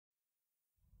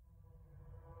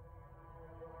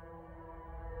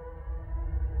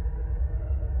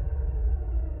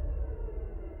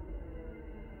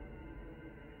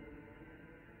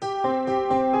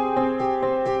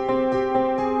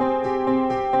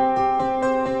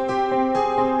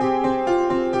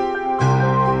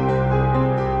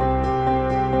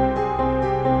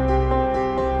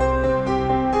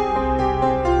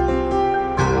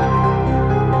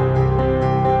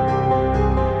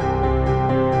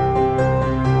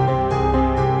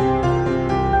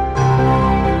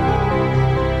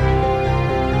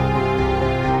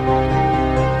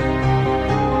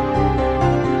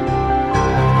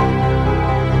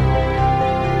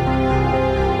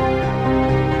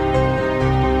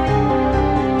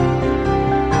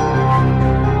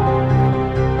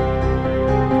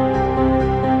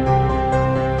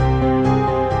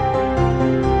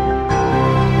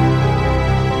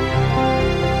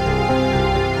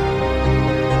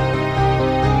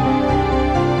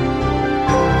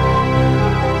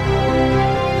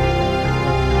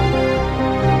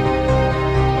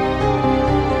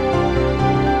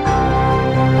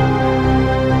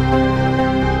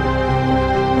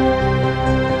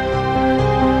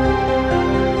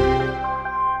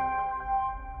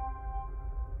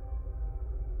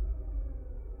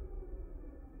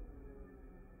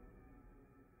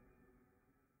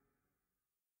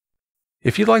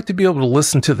If you'd like to be able to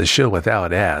listen to the show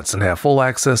without ads and have full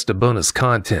access to bonus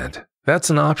content, that's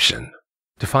an option.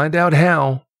 To find out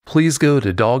how, please go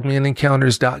to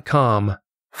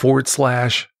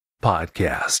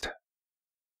dogmanencounters.com/podcast.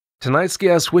 Tonight's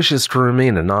guest wishes to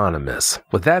remain anonymous.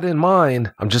 With that in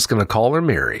mind, I'm just going to call her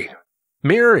Mary.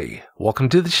 Mary, welcome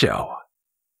to the show.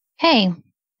 Hey,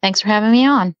 thanks for having me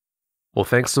on. Well,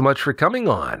 thanks so much for coming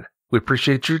on. We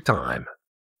appreciate your time.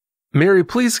 Mary,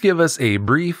 please give us a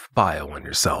brief bio on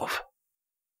yourself.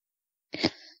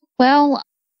 Well,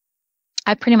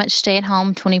 I pretty much stay at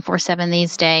home 24/7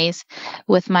 these days,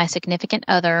 with my significant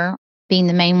other being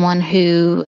the main one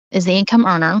who is the income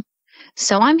earner.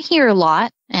 So I'm here a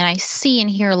lot, and I see and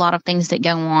hear a lot of things that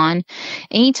go on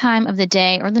any time of the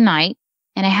day or the night.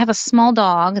 And I have a small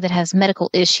dog that has medical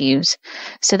issues.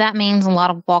 So that means a lot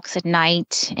of walks at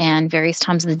night and various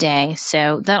times of the day.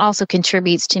 So that also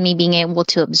contributes to me being able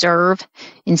to observe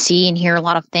and see and hear a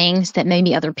lot of things that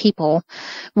maybe other people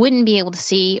wouldn't be able to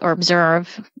see or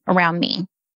observe around me.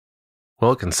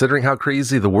 Well, considering how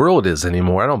crazy the world is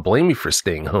anymore, I don't blame you for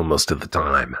staying home most of the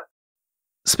time.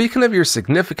 Speaking of your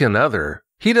significant other,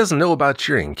 he doesn't know about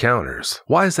your encounters.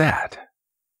 Why is that?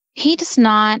 He does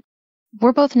not.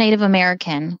 We're both Native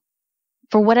American.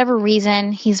 For whatever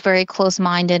reason, he's very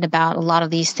close-minded about a lot of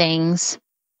these things.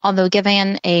 Although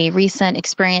given a recent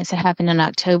experience that happened in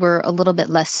October, a little bit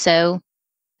less so.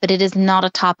 But it is not a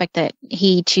topic that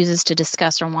he chooses to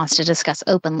discuss or wants to discuss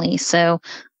openly. So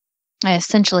I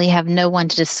essentially have no one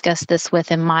to discuss this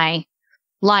with in my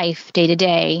life, day to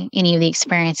day, any of the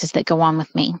experiences that go on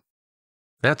with me.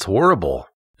 That's horrible.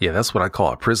 Yeah, that's what I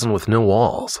call a prison with no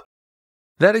walls.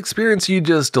 That experience you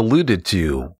just alluded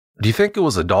to, do you think it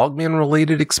was a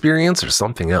Dogman-related experience or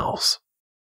something else?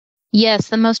 Yes,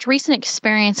 the most recent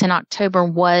experience in October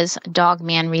was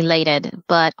Dogman-related,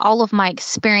 but all of my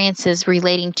experiences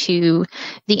relating to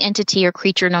the entity or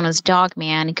creature known as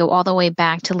Dogman go all the way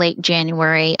back to late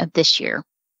January of this year.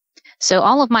 So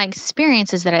all of my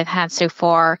experiences that I've had so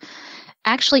far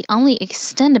actually only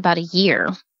extend about a year.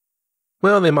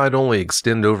 Well, they might only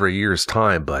extend over a year's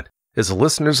time, but as the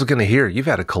listeners are going to hear, you've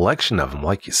had a collection of them,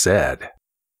 like you said.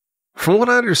 From what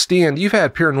I understand, you've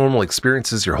had paranormal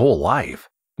experiences your whole life,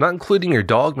 not including your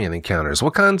Dogman encounters.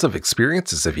 What kinds of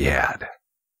experiences have you had?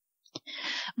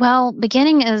 Well,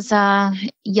 beginning as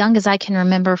young as I can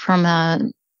remember from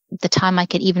the time I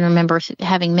could even remember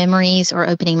having memories or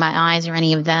opening my eyes or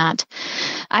any of that,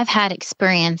 I've had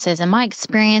experiences, and my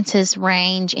experiences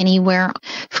range anywhere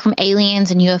from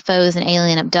aliens and UFOs and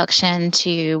alien abduction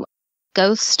to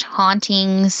ghost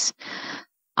hauntings,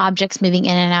 objects moving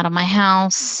in and out of my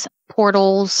house,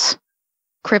 portals,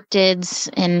 cryptids,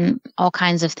 and all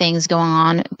kinds of things going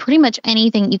on. Pretty much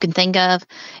anything you can think of,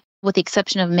 with the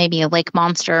exception of maybe a lake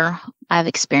monster, I've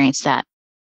experienced that.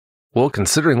 Well,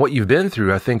 considering what you've been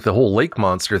through, I think the whole lake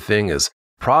monster thing is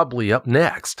probably up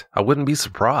next. I wouldn't be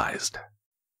surprised.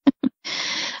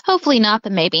 Hopefully not,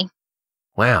 but maybe.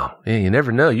 Wow, yeah, you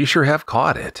never know. You sure have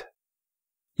caught it.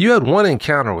 You had one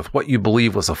encounter with what you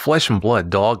believe was a flesh and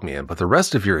blood Dogman, but the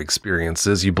rest of your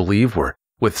experiences you believe were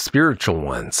with spiritual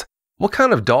ones. What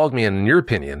kind of Dogman, in your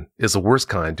opinion, is the worst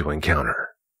kind to encounter?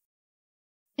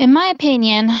 In my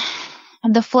opinion,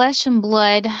 the flesh and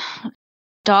blood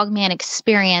Dogman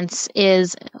experience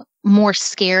is more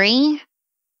scary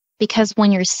because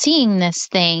when you're seeing this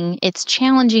thing, it's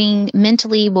challenging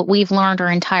mentally what we've learned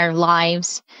our entire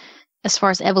lives as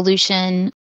far as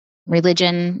evolution,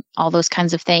 religion, all those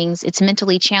kinds of things. It's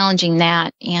mentally challenging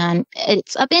that, and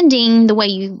it's upending the way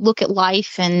you look at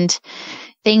life and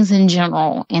things in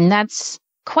general. And that's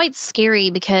quite scary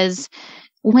because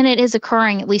when it is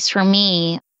occurring, at least for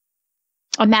me,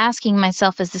 I'm asking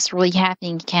myself, is this really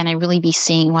happening? Can I really be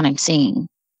seeing what I'm seeing?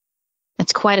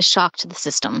 It's quite a shock to the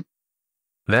system.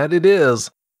 That it is.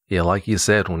 Yeah, like you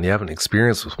said, when you have an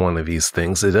experience with one of these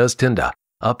things, it does tend to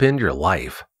upend your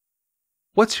life.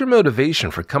 What's your motivation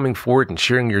for coming forward and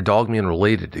sharing your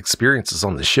Dogman-related experiences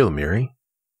on the show, Mary?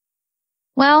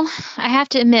 Well, I have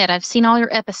to admit, I've seen all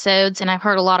your episodes, and I've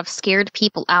heard a lot of scared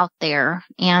people out there,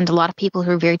 and a lot of people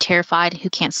who are very terrified who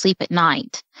can't sleep at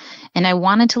night. And I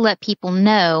wanted to let people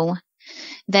know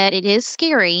that it is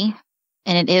scary,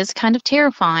 and it is kind of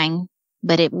terrifying,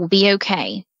 but it will be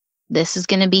okay. This is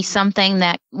going to be something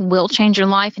that will change your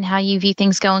life and how you view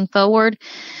things going forward.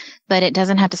 But it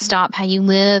doesn't have to stop how you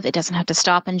live. It doesn't have to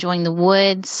stop enjoying the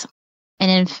woods.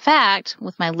 And in fact,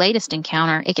 with my latest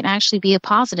encounter, it can actually be a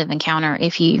positive encounter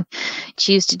if you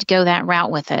choose to go that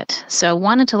route with it. So I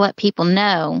wanted to let people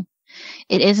know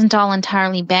it isn't all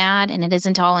entirely bad, and it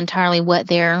isn't all entirely what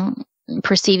they're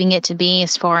perceiving it to be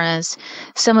as far as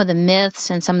some of the myths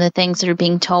and some of the things that are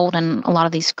being told in a lot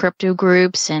of these crypto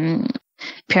groups and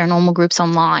paranormal groups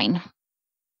online.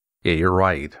 Yeah, you're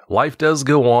right. Life does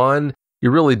go on. You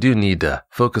really do need to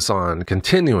focus on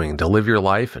continuing to live your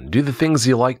life and do the things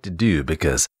you like to do,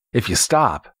 because if you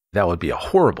stop, that would be a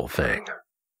horrible thing.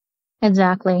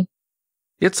 Exactly.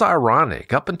 It's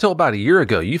ironic. Up until about a year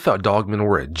ago, you thought Dogmen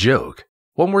were a joke.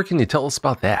 What more can you tell us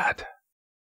about that?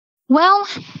 Well,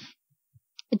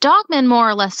 the Dogmen more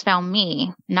or less found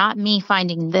me, not me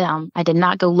finding them. I did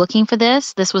not go looking for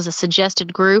this. This was a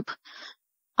suggested group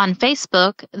on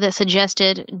Facebook that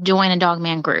suggested join a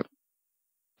Dogman group.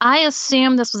 I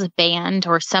assumed this was a band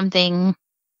or something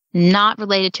not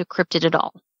related to cryptid at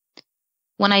all.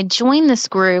 When I joined this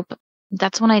group,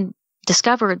 that's when I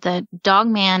discovered that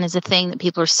Dogman is a thing that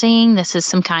people are seeing. This is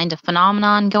some kind of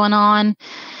phenomenon going on.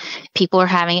 People are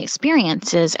having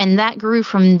experiences, and that grew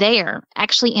from there.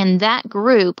 Actually, in that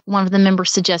group, one of the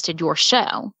members suggested your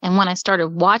show. And when I started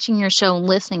watching your show and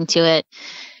listening to it,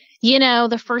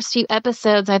 the first few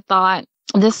episodes, I thought,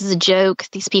 this is a joke.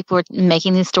 These people are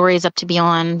making these stories up to be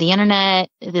on the internet.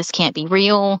 This can't be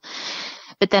real.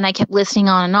 But then I kept listening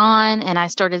on, and I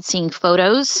started seeing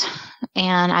photos,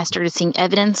 and I started seeing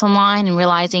evidence online and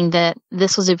realizing that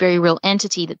this was a very real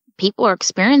entity that people are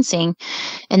experiencing.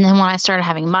 And then when I started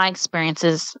having my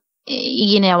experiences,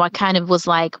 I kind of was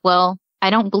like, well, I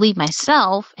don't believe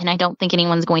myself, and I don't think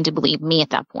anyone's going to believe me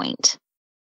at that point.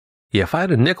 Yeah, if I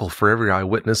had a nickel for every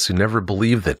eyewitness who never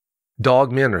believed that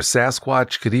Dogmen or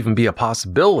Sasquatch could even be a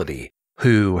possibility,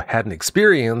 who had an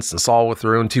experience and saw with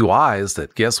their own two eyes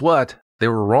that, guess what? They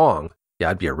were wrong.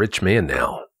 Yeah, I'd be a rich man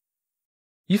now.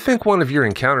 You think one of your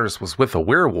encounters was with a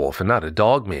werewolf and not a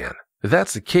Dogman. If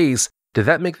that's the case, did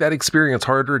that make that experience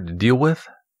harder to deal with?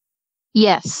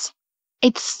 Yes.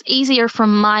 It's easier for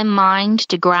my mind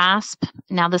to grasp.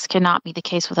 Now, this cannot be the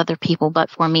case with other people,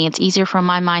 but for me, it's easier for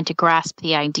my mind to grasp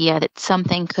the idea that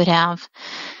something could have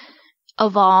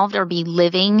evolved or be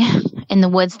living in the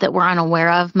woods that we're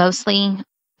unaware of, mostly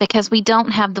because we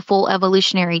don't have the full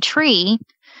evolutionary tree.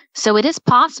 So it is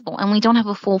possible, and we don't have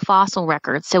a full fossil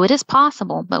record. So it is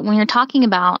possible. But when you're talking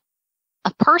about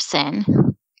a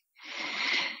person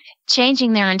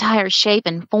changing their entire shape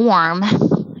and form,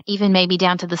 even maybe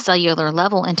down to the cellular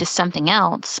level, into something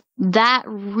else, that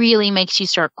really makes you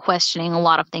start questioning a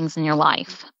lot of things in your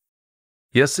life.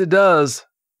 Yes, it does.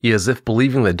 Yeah, as if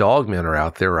believing that Dogmen are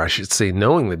out there, or I should say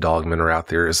knowing that Dogmen are out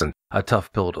there, isn't a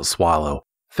tough pill to swallow.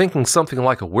 Thinking something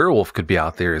like a werewolf could be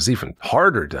out there is even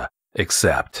harder to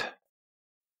accept.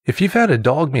 If you've had a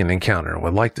Dogman encounter and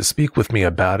would like to speak with me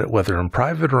about it, whether in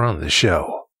private or on the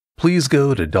show, please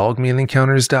go to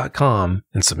dogmanencounters.com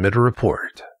and submit a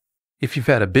report. If you've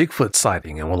had a Bigfoot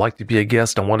sighting and would like to be a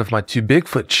guest on one of my 2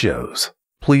 Bigfoot shows,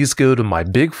 please go to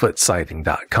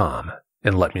mybigfootsighting.com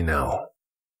and let me know.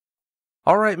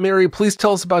 All right, Mary, please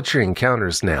tell us about your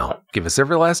encounters now. Give us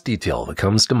every last detail that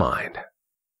comes to mind.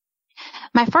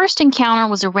 My first encounter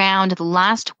was around the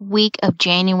last week of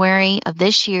January of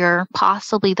this year,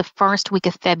 possibly the first week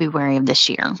of February of this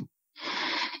year.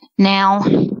 Now,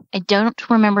 I don't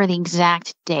remember the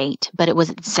exact date, but it was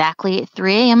exactly at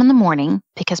 3 a.m. in the morning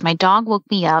because my dog woke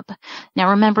me up. Now,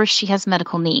 remember, she has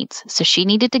medical needs, so she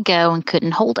needed to go and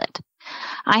couldn't hold it.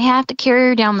 I have to carry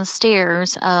her down the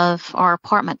stairs of our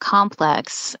apartment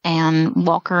complex and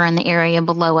walk her in the area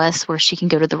below us where she can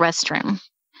go to the restroom.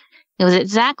 It was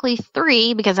exactly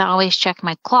 3 because I always check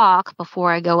my clock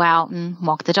before I go out and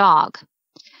walk the dog.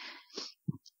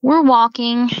 We're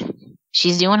walking.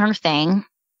 She's doing her thing.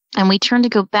 And we turn to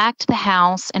go back to the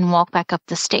house and walk back up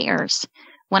the stairs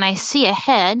when I see a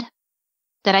head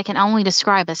that I can only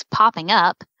describe as popping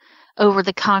up over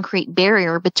the concrete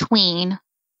barrier between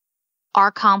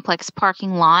our complex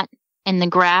parking lot and the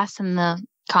grass in the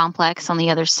complex on the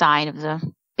other side of the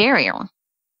barrier.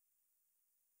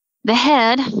 The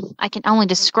head I can only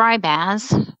describe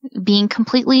as being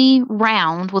completely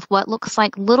round with what looks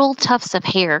like little tufts of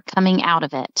hair coming out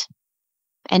of it,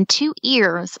 and 2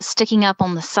 ears sticking up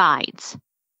on the sides.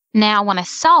 Now, when I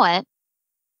saw it,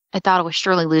 I thought I was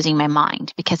surely losing my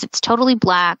mind because it's totally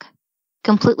black,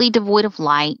 completely devoid of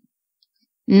light,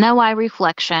 no eye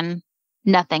reflection,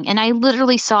 nothing. And I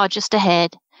literally saw just a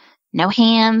head, no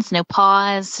hands, no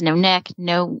paws, no neck,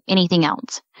 no anything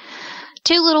else.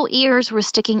 2 little ears were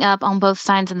sticking up on both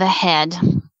sides of the head.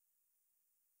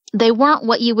 They weren't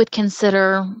what you would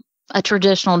consider a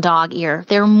traditional dog ear.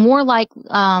 They were more like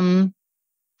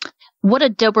what a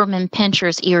Doberman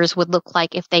Pinscher's ears would look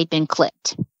like if they'd been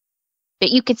clipped.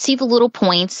 But you could see the little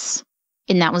points,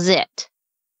 and that was it.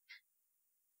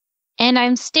 And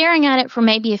I'm staring at it for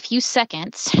maybe a few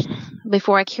seconds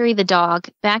before I carry the dog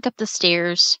back up the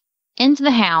stairs, into the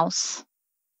house,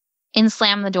 and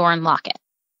slam the door and lock it.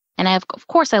 And of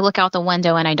course, I look out the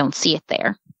window and I don't see it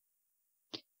there.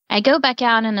 I go back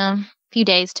out in a few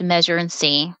days to measure and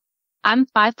see. I'm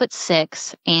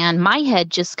 5'6", and my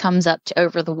head just comes up to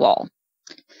over the wall.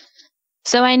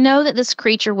 So I know that this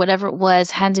creature, whatever it was,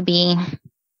 had to be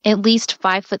at least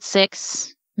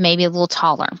 5'6", maybe a little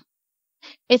taller.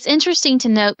 It's interesting to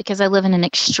note because I live in an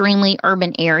extremely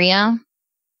urban area,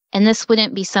 and this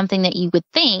wouldn't be something that you would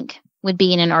think would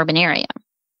be in an urban area.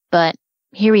 But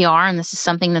here we are, and this is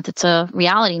something that's a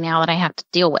reality now that I have to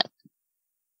deal with.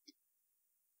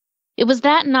 It was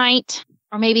that night,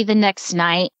 or maybe the next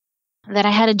night, that I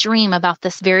had a dream about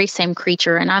this very same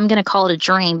creature, and I'm going to call it a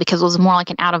dream because it was more like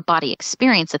an out-of-body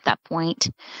experience at that point,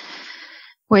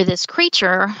 where this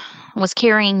creature was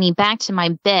carrying me back to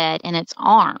my bed in its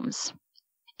arms,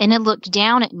 and it looked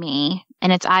down at me,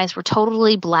 and its eyes were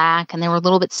totally black, and they were a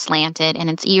little bit slanted, and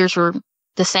its ears were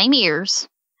the same ears,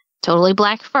 totally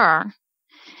black fur,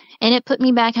 and it put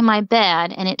me back in my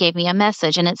bed, and it gave me a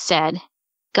message, and it said,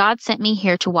 "God sent me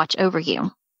here to watch over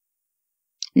you."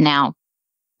 Now,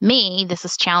 me, this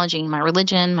is challenging my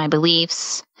religion, my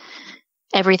beliefs,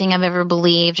 everything I've ever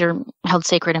believed or held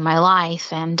sacred in my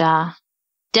life, and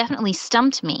definitely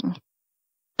stumped me.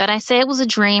 But I say it was a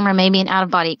dream or maybe an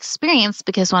out-of-body experience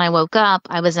because when I woke up,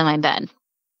 I was in my bed.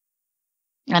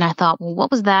 And I thought, well,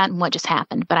 what was that and what just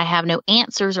happened? But I have no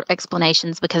answers or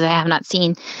explanations because I have not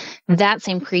seen that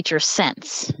same creature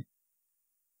since.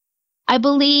 I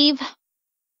believe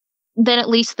that at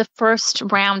least the first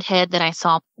round head that I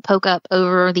saw poke up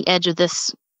over the edge of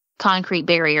this concrete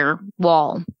barrier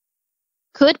wall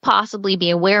could possibly be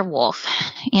a werewolf.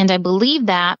 And I believe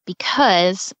that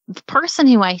because the person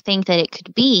who I think that it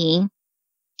could be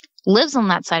lives on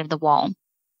that side of the wall.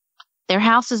 Their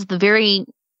house is the very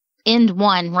end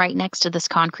one right next to this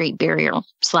concrete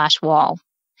barrier/wall.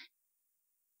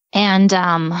 And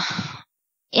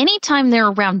anytime they're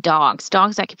around dogs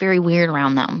act very weird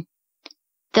around them.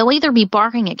 They'll either be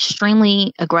barking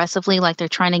extremely aggressively like they're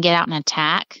trying to get out and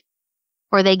attack,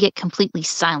 or they get completely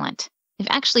silent. I've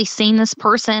actually seen this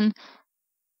person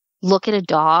look at a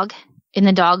dog and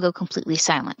the dog go completely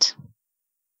silent.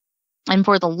 And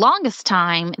for the longest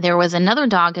time, there was another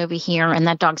dog over here, and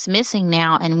that dog's missing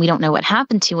now, and we don't know what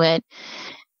happened to it.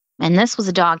 And this was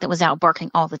a dog that was out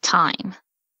barking all the time.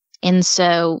 And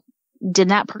so, did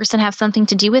that person have something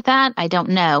to do with that? I don't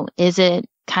know. Is it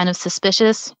kind of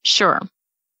suspicious? Sure.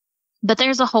 But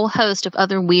there's a whole host of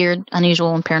other weird,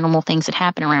 unusual, and paranormal things that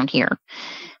happen around here.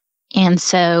 And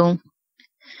so,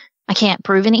 I can't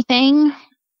prove anything,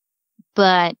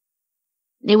 but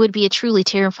it would be a truly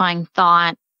terrifying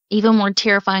thought, even more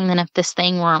terrifying than if this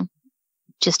thing were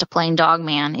just a plain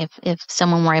Dogman, if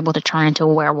someone were able to turn into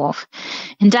a werewolf.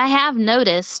 And I have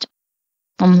noticed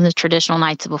on the traditional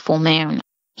nights of a full moon,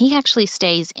 he actually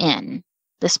stays in.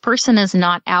 This person is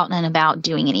not out and about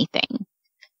doing anything.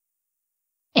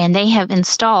 And they have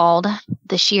installed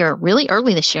this year, really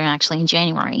early this year, actually in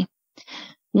January,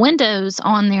 windows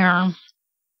on their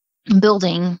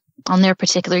building, on their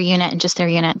particular unit and just their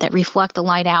unit that reflect the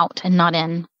light out and not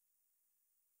in.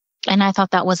 And I thought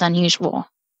that was unusual.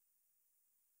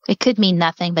 It could mean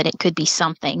nothing, but it could be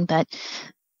something. But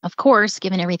of course,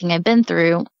 given everything I've been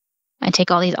through, I take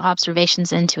all these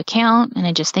observations into account and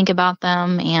I just think about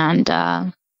them and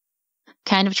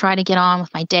kind of try to get on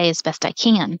with my day as best I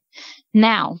can.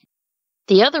 Now,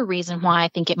 the other reason why I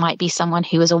think it might be someone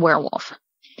who is a werewolf.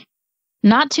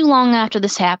 Not too long after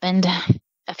this happened,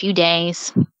 a few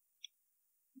days,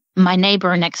 my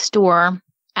neighbor next door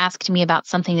asked me about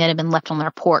something that had been left on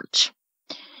their porch.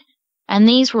 And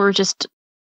these were just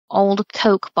old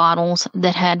Coke bottles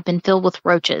that had been filled with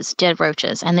roaches, dead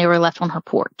roaches, and they were left on her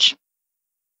porch.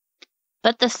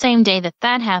 But the same day that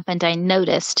that happened, I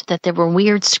noticed that there were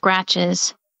weird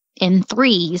scratches in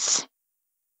threes,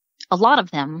 a lot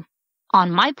of them,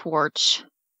 on my porch,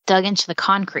 dug into the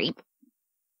concrete.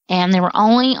 And they were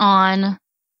only on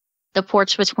the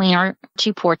porch between our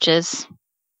two porches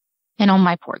and on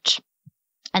my porch.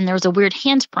 And there was a weird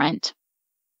handprint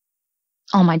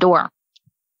on my door.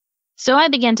 So I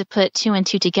began to put two and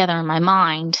two together in my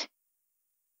mind.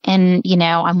 And,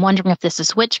 I'm wondering if this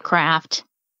is witchcraft.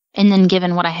 And then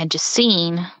given what I had just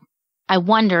seen, I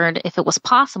wondered if it was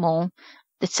possible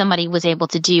that somebody was able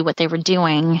to do what they were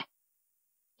doing,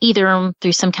 either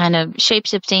through some kind of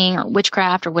shape-shifting or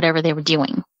witchcraft or whatever they were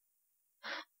doing.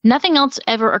 Nothing else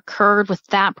ever occurred with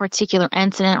that particular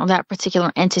incident or that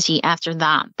particular entity after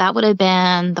that. That would have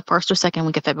been the first or second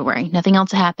week of February. Nothing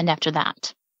else happened after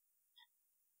that.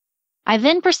 I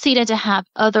then proceeded to have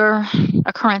other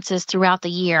occurrences throughout the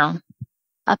year,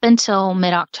 up until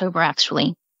mid-October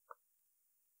actually,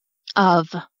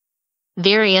 of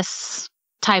various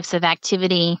types of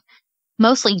activity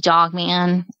mostly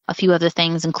Dogman, a few other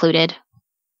things included.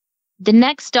 The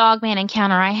next Dogman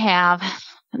encounter I have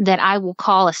that I will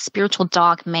call a spiritual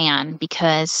Dogman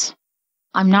because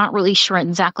I'm not really sure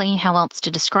exactly how else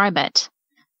to describe it.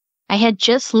 I had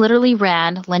just literally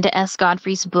read Linda S.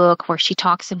 Godfrey's book where she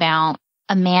talks about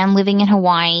a man living in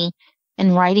Hawaii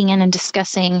and writing in and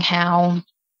discussing how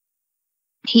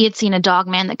he had seen a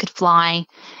dogman that could fly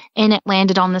and it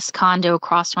landed on this condo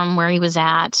across from where he was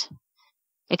at,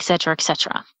 etc.,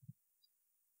 etc.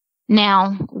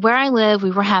 Now, where I live,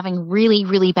 we were having really,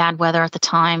 really bad weather at the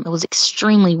time. It was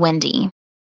extremely windy.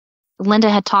 Linda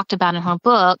had talked about in her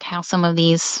book how some of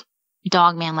these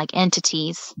dogman-like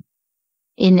entities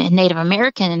in Native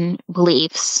American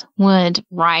beliefs would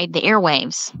ride the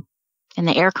airwaves and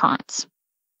the air currents.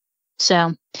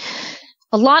 So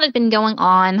a lot had been going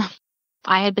on.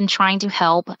 I had been trying to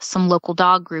help some local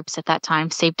dog groups at that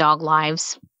time save dog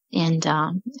lives and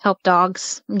help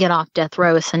dogs get off death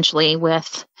row, essentially,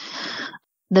 with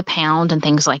the pound and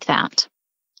things like that.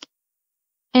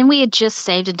 And we had just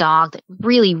saved a dog that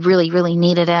really, really, really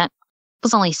needed it. It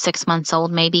was only 6 months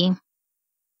old, maybe.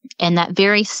 And that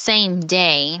very same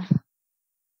day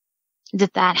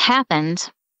that happened,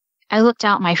 I looked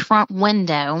out my front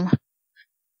window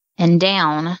and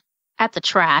down at the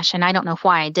trash, and I don't know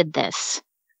why I did this,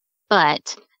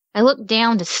 but I looked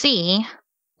down to see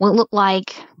what looked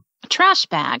like a trash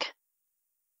bag,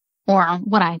 or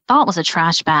what I thought was a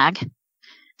trash bag,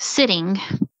 sitting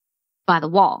by the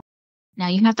wall. Now,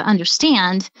 you have to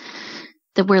understand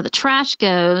that where the trash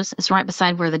goes is right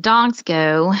beside where the dogs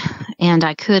go, and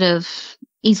I could have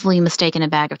easily mistaken a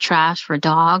bag of trash for a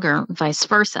dog or vice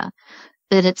versa,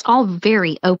 but it's all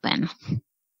very open.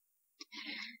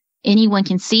 Anyone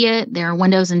can see it. There are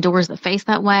windows and doors that face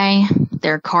that way.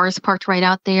 There are cars parked right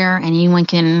out there, and anyone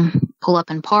can pull up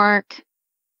and park.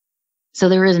 So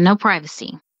there is no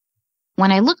privacy.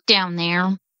 When I looked down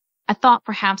there, I thought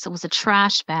perhaps it was a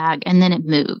trash bag, and then it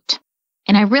moved.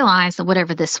 And I realized that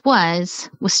whatever this was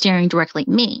staring directly at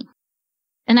me.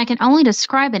 And I can only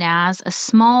describe it as a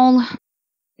small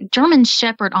German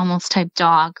Shepherd almost type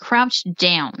dog crouched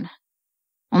down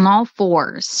on all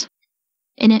fours.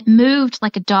 And it moved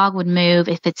like a dog would move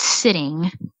if it's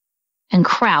sitting and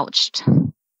crouched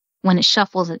when it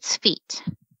shuffles its feet.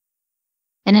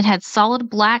 And it had solid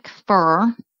black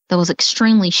fur that was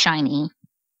extremely shiny.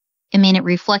 I mean, it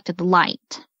reflected the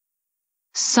light.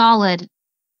 Solid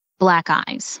black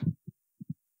eyes.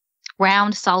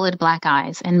 Round, solid black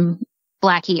eyes and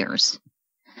black ears.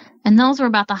 And those were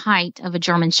about the height of a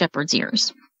German Shepherd's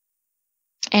ears.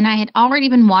 And I had already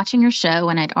been watching your show,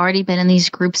 and I'd already been in these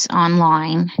groups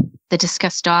online that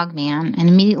discussed Dogman. And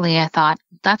immediately I thought,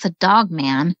 that's a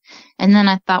Dogman. And then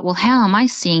I thought, well, how am I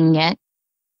seeing it?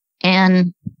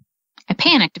 And I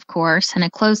panicked, of course, and I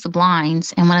closed the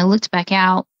blinds. And when I looked back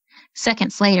out,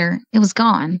 seconds later, it was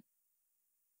gone.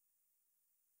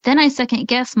 Then I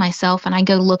second-guessed myself, and I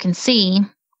go look and see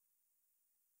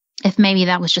if maybe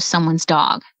that was just someone's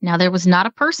dog. Now, there was not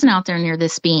a person out there near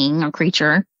this being or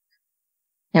creature.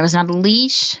 There was not a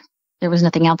leash. There was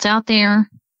nothing else out there.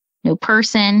 No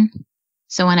person.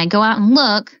 So when I go out and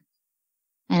look,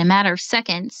 in a matter of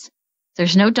seconds,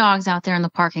 there's no dogs out there in the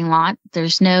parking lot.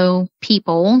 There's no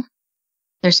people.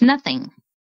 There's nothing.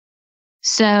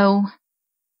 So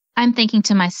I'm thinking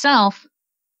to myself,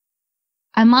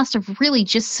 I must have really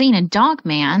just seen a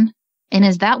Dogman, and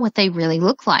is that what they really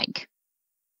look like?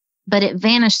 But it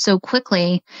vanished so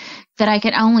quickly that I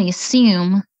could only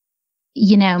assume,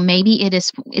 maybe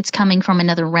it's coming from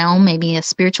another realm, maybe a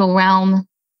spiritual realm,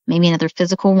 maybe another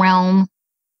physical realm,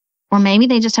 or maybe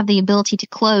they just have the ability to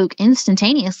cloak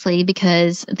instantaneously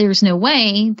because there's no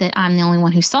way that I'm the only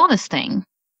one who saw this thing.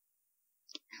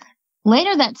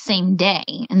 Later that same day,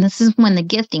 and this is when the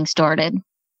gifting started,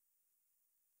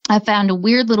 I found a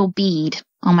weird little bead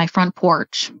on my front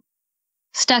porch,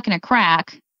 stuck in a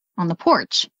crack on the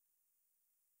porch.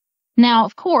 Now,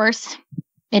 of course,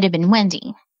 it had been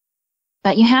windy,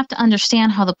 but you have to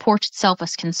understand how the porch itself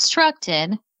is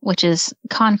constructed, which is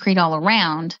concrete all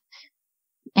around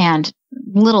and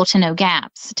little to no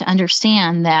gaps, to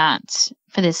understand that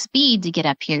for this bead to get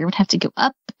up here, it would have to go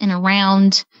up and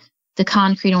around the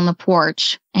concrete on the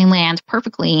porch and land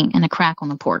perfectly in a crack on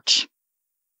the porch,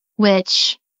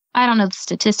 which I don't know the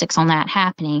statistics on that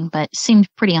happening, but seemed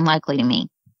pretty unlikely to me.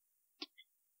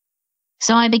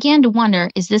 So I began to wonder,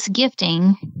 is this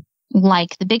gifting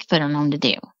like the Bigfoot are known to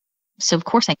do? So of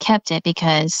course I kept it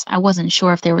because I wasn't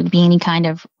sure if there would be any kind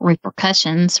of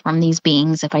repercussions from these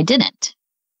beings if I didn't.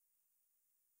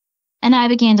 And I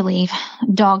began to leave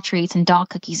dog treats and dog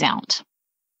cookies out.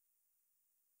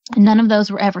 None of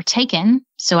those were ever taken,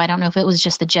 so I don't know if it was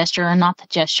just the gesture or not the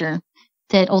gesture.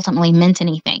 that ultimately meant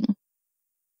anything.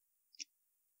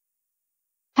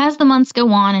 As the months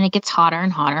go on and it gets hotter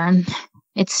and hotter and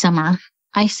it's summer,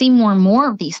 I see more and more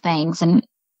of these things. And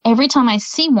every time I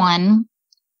see one,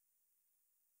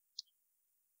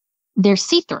 they're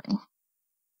see-through.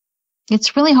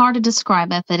 It's really hard to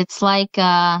describe it, but it's like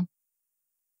a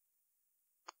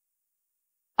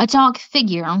dog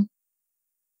figure,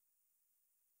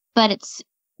 but it's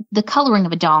the coloring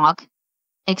of a dog,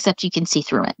 except you can see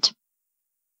through it.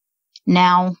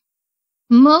 Now,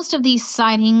 most of these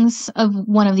sightings of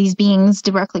one of these beings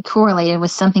directly correlated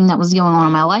with something that was going on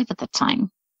in my life at the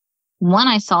time. One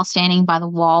I saw standing by the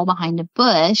wall behind a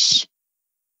bush,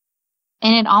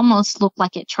 and it almost looked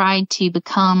like it tried to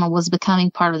become or was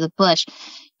becoming part of the bush.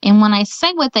 And when I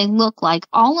say what they look like,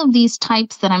 all of these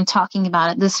types that I'm talking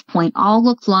about at this point all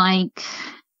look like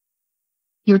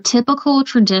your typical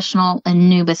traditional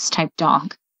Anubis type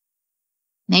dog.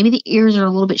 Maybe the ears are a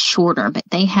little bit shorter, but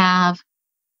they have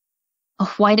a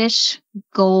whitish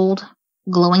gold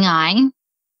glowing eye.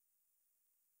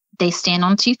 They stand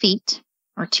on 2 feet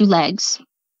or 2 legs.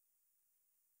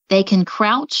 They can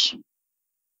crouch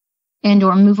and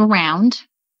or move around,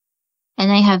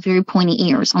 and they have very pointy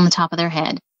ears on the top of their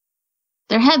head.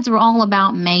 Their heads were all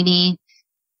about maybe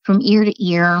from ear to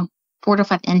ear, 4 to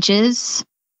 5 inches.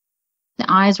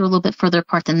 The eyes were a little bit further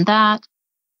apart than that.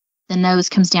 The nose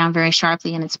comes down very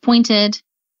sharply and it's pointed.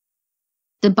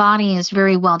 The body is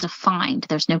very well defined.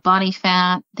 There's no body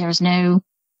fat. There's no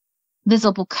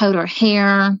visible coat or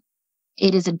hair.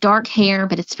 It is a dark hair,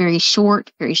 but it's very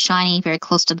short, very shiny, very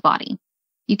close to the body.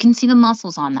 You can see the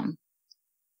muscles on them.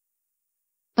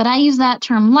 But I use that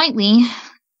term lightly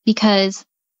because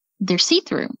they're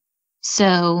see-through.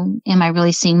 So am I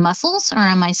really seeing muscles, or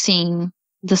am I seeing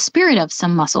the spirit of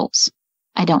some muscles?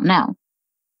 I don't know.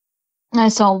 I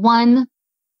saw one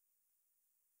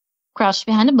crouched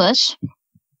behind a bush.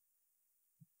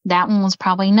 That one was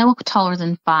probably no taller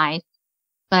than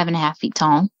 5.5 feet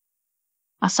tall.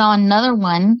 I saw another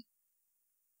one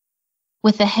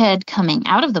with a head coming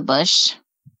out of the bush,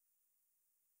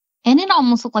 and it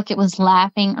almost looked like it was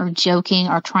laughing or joking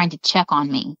or trying to check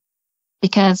on me,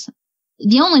 because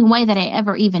the only way that I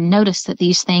ever even noticed that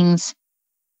these things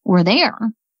were there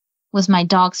was my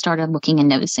dog started looking and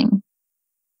noticing.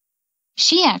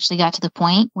 She actually got to the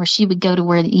point where she would go to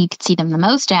where you could see them the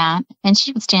most at, and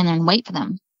she would stand there and wait for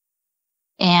them.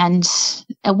 And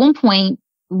at one point,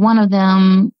 one of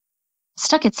them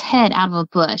stuck its head out of a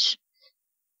bush.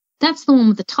 That's the one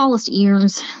with the tallest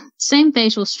ears, same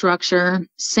facial structure,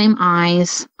 same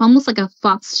eyes, almost like a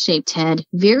fox-shaped head,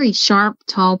 very sharp,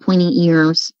 tall, pointy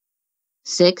ears,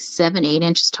 6, 7, 8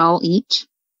 inches tall each.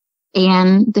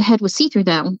 And the head was see-through,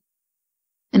 though.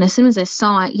 And as soon as I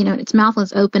saw it, its mouth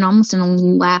was open, almost in a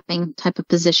lapping type of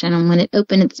position. And when it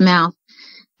opened its mouth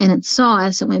and it saw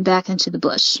us, it went back into the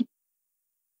bush.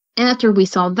 After we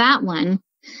saw that one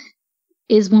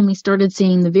is when we started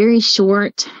seeing the very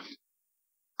short,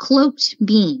 cloaked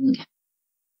being.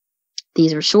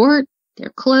 These are short, they're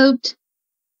cloaked,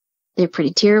 they're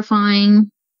pretty terrifying,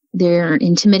 they're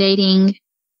intimidating.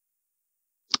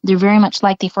 They're very much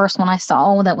like the first one I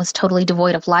saw that was totally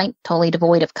devoid of light, totally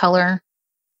devoid of color.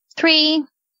 3,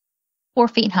 4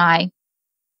 feet high,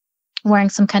 wearing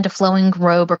some kind of flowing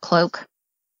robe or cloak.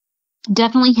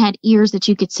 Definitely had ears that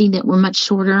you could see that were much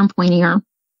shorter and pointier.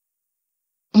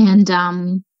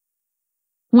 And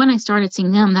when I started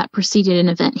seeing them, that preceded an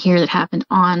event here that happened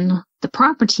on the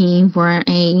property where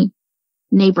a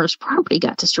neighbor's property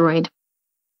got destroyed.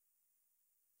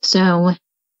 So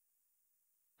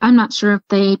I'm not sure if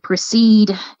they precede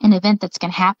an event that's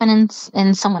going to happen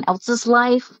in someone else's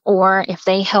life, or if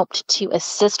they helped to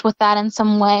assist with that in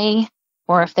some way,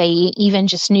 or if they even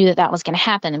just knew that that was going to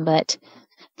happen. But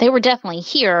they were definitely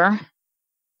here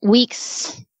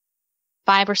weeks,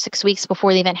 5 or 6 weeks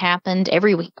before the event happened,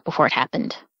 every week before it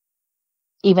happened,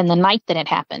 even the night that it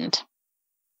happened.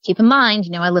 Keep in mind,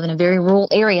 I live in a very rural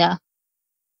area.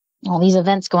 All these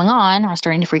events going on are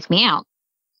starting to freak me out.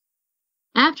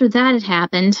 After that had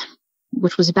happened,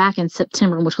 which was back in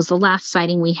September, which was the last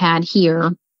sighting we had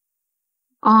here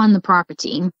on the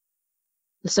property,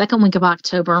 the second week of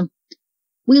October,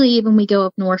 we leave and we go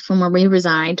up north from where we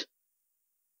reside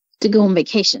to go on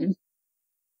vacation.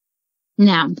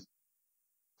 Now,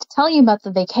 to tell you about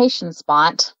the vacation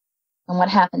spot and what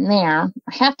happened there,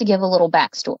 I have to give a little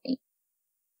backstory.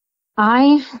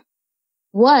 I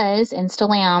was and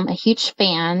still am a huge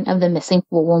fan of the Missing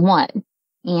 411.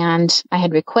 And I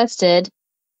had requested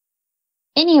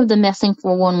any of the Missing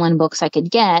 411 books I could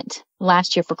get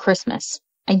last year for Christmas.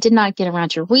 I did not get around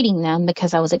to reading them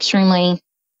because I was extremely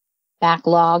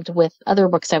backlogged with other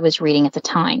books I was reading at the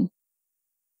time.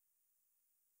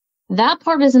 That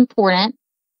part is important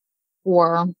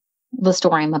for the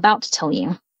story I'm about to tell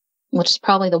you, which is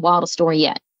probably the wildest story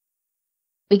yet.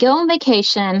 We go on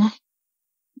vacation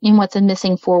in what's a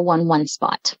missing 411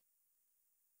 spot.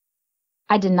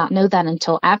 I did not know that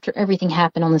until after everything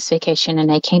happened on this vacation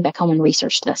and I came back home and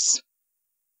researched this.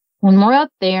 When we're up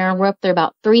there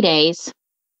about 3 days.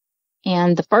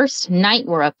 And the first night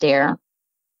we're up there,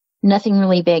 nothing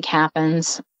really big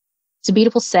happens. It's a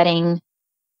beautiful setting.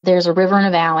 There's a river and a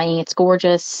valley. It's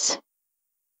gorgeous.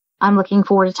 I'm looking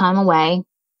forward to time away.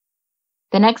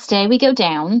 The next day we go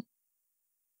down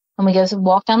and we go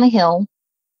walk down the hill.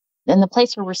 And the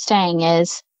place where we're staying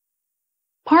is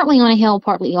partly on a hill,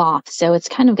 partly off. So it's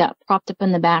kind of got propped up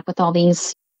in the back with all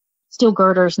these steel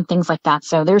girders and things like that.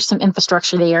 So there's some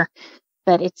infrastructure there.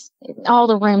 But all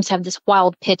the rooms have this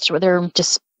wild pitch where they're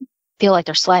just feel like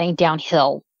they're sliding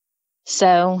downhill.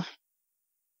 So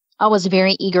I was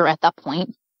very eager at that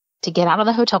point to get out of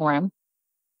the hotel room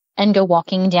and go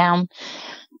walking down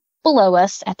below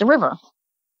us at the river.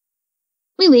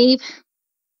 We leave.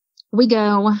 We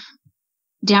go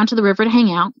down to the river to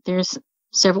hang out. There's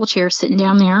several chairs sitting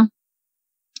down there.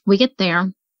 We get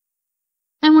there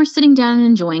and we're sitting down and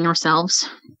enjoying ourselves.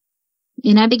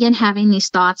 And I began having these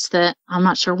thoughts that I'm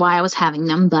not sure why I was having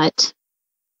them, but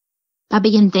I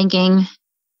began thinking,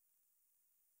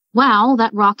 wow,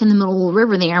 that rock in the middle of the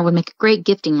river there would make a great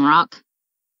gifting rock.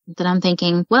 Then I'm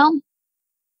thinking, well,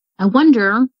 I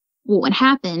wonder what would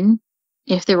happen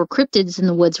if there were cryptids in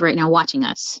the woods right now watching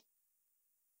us.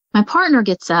 My partner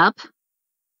gets up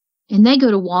and they go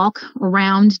to walk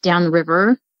around down the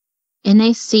river and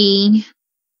they see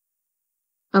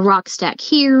a rock stack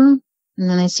here. And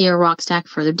then they see a rock stack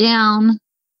further down.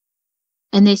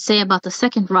 And they say about the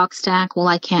second rock stack, well,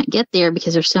 I can't get there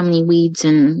because there's so many weeds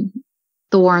and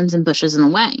thorns and bushes in the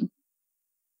way.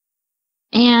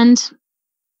 And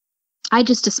I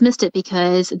just dismissed it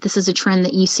because this is a trend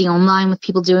that you see online with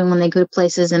people doing when they go to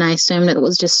places. And I assumed that it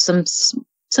was just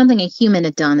something a human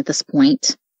had done at this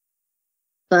point.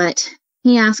 But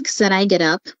he asks that I get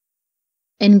up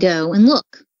and go and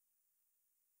look.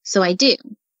 So I do.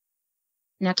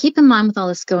 Now, keep in mind with all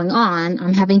this going on,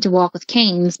 I'm having to walk with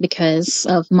canes because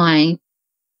of my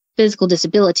physical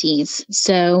disabilities.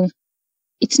 So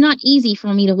it's not easy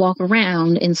for me to walk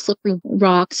around in slippery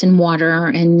rocks and water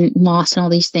and moss and all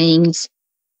these things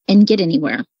and get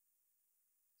anywhere.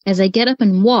 As I get up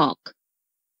and walk,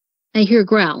 I hear a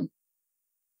growl.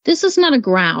 This is not a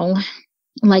growl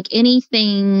like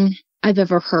anything I've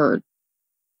ever heard.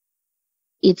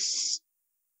 It's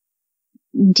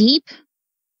deep.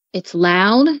 It's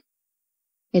loud,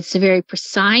 it's very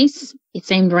precise,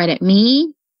 it's aimed right at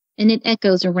me, and it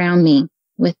echoes around me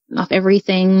off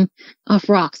everything, off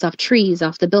rocks, off trees,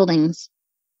 off the buildings.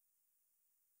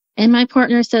 And my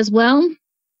partner says, well,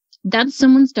 that's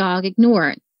someone's dog, ignore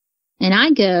it. And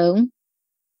I go,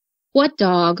 what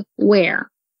dog,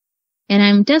 where? And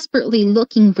I'm desperately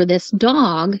looking for this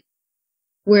dog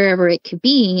wherever it could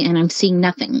be, and I'm seeing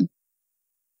nothing.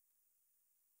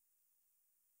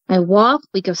 I walk,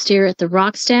 we go stare at the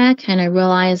rock stack, and I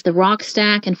realize the rock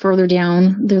stack and further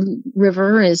down the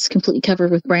river is completely covered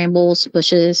with brambles,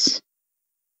 bushes,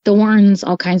 thorns,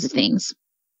 all kinds of things.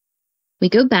 We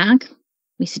go back,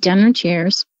 we sit down in our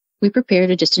chairs, we prepare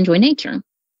to just enjoy nature.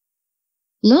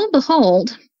 Lo and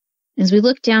behold, as we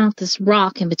look down at this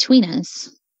rock in between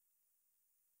us,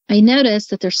 I notice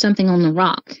that there's something on the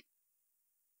rock.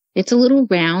 It's a little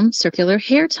round, circular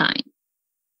hair tie,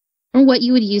 or what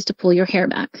you would use to pull your hair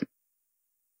back.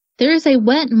 There is a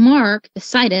wet mark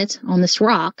beside it on this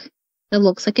rock that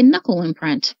looks like a knuckle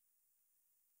imprint.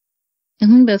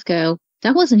 And we both go,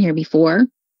 that wasn't here before.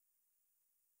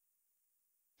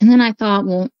 And then I thought,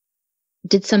 well,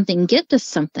 did something gift us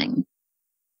something?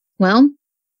 Well,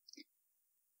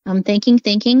 I'm thinking,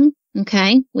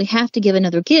 okay, we have to give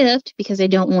another gift because I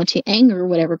don't want to anger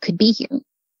whatever could be here.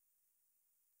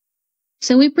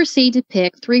 So we proceed to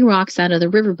pick 3 rocks out of the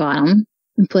river bottom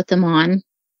and put them on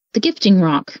the gifting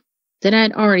rock that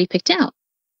I'd already picked out.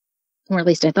 Or at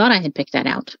least I thought I had picked that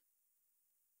out.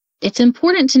 It's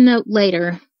important to note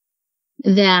later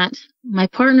that my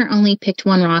partner only picked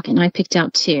 1 rock and I picked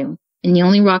out 2. And the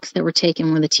only rocks that were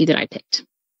taken were the 2 that I picked.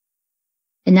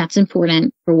 And that's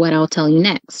important for what I'll tell you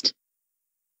next.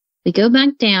 We go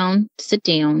back down to sit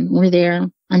down. We're there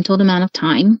untold amount of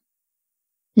time,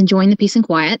 enjoying the peace and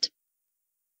quiet.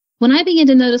 When I began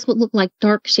to notice what looked like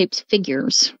dark-shaped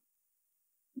figures,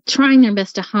 trying their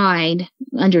best to hide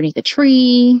underneath a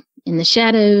tree, in the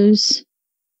shadows.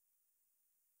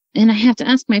 And I have to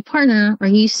ask my partner, are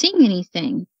you seeing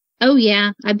anything? Oh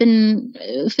yeah, I've been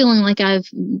feeling like I've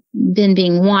been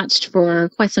being watched for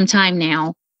quite some time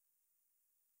now.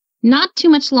 Not too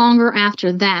much longer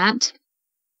after that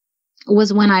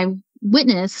was when I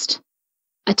witnessed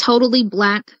a totally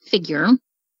black figure,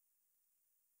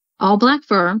 all black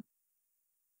fur,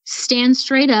 stand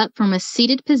straight up from a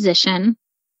seated position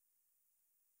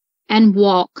and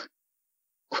walk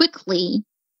quickly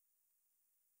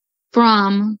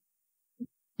from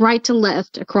right to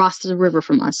left across the river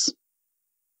from us.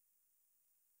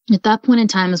 At that point in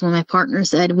time is when my partner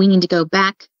said, we need to go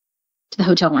back to the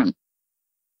hotel room.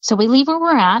 So we leave where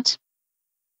we're at.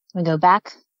 We go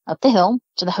back up the hill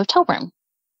to the hotel room.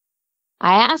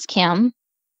 I asked him,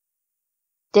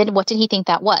 what did he think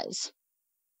that was?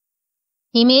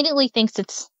 He immediately thinks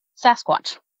it's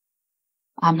Sasquatch.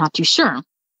 I'm not too sure.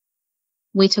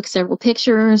 We took several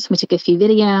pictures. We took a few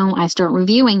video. I start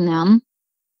reviewing them.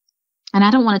 And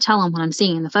I don't want to tell him what I'm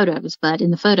seeing in the photos, but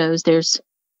in the photos, there's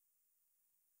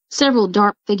several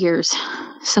dark figures.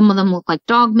 Some of them look like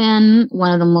dogmen.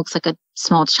 One of them looks like a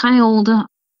small child.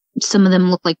 Some of them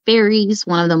look like fairies.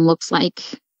 One of them looks like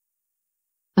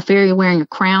a fairy wearing a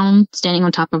crown standing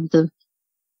on top of the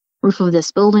roof of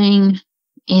this building.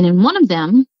 And in one of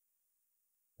them,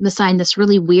 beside this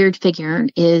really weird figure,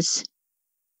 is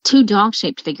two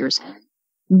dog-shaped figures.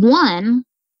 One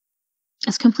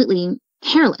is completely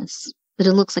hairless, but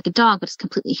it looks like a dog, but it's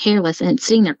completely hairless, and it's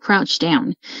sitting there crouched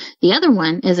down. The other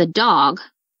one is a dog,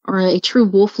 or a true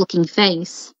wolf-looking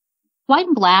face, white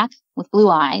and black with blue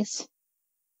eyes,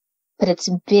 but it's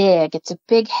big. It's a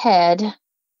big head,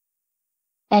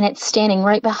 and it's standing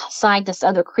right beside this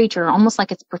other creature, almost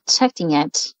like it's protecting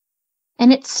it,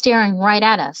 and it's staring right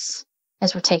at us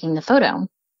as we're taking the photo.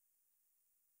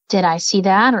 Did I see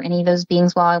that or any of those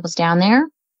beings while I was down there?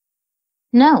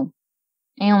 No.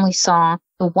 I only saw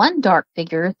the one dark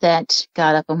figure that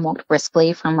got up and walked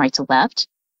briskly from right to left,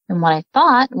 and what I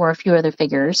thought were a few other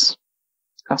figures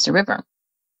across the river.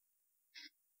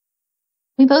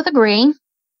 We both agree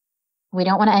we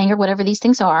don't want to anger whatever these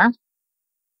things are,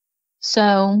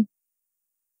 so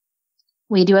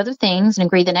we do other things and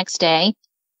agree the next day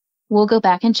we'll go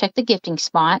back and check the gifting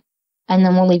spot, and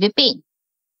then we'll leave it be.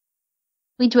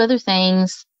 We do other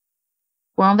things.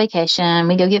 We're on vacation.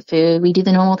 We go get food. We do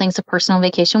the normal things a person on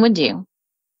vacation would do.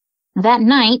 That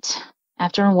night,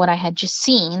 after what I had just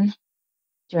seen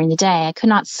during the day, I could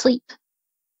not sleep.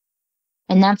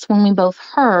 And that's when we both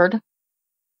heard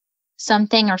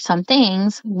something or some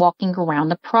things walking around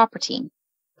the property.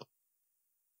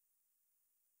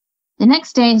 The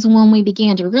next day is when we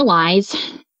began to realize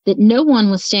that no one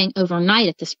was staying overnight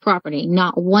at this property.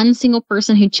 Not one single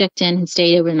person who checked in had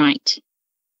stayed overnight.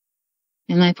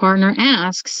 And my partner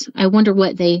asks, I wonder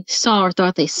what they saw or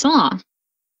thought they saw.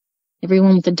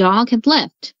 Everyone with the dog had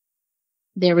left.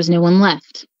 There was no one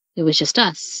left. It was just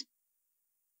us.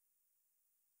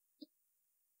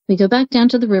 We go back down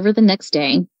to the river the next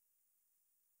day, and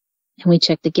we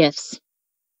check the gifts.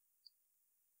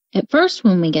 At first,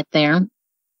 when we get there,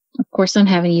 of course, I'm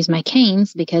having to use my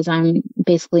canes because I'm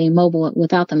basically immobile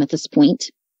without them at this point.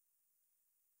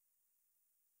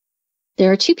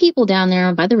 There are two people down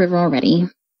there by the river already.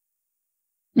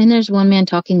 And there's one man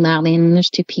talking loudly, and there's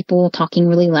two people talking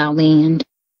really loudly. And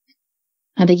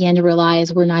I began to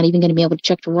realize we're not even going to be able to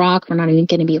check the rock. We're not even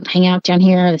going to be able to hang out down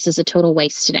here. This is a total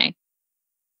waste today.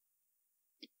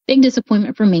 Big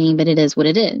disappointment for me, but it is what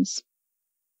it is.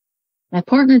 My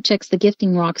partner checks the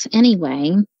gifting rocks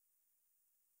anyway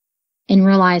and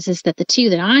realizes that the two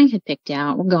that I had picked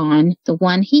out were gone. The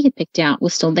one he had picked out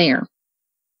was still there.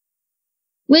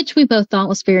 Which we both thought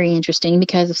was very interesting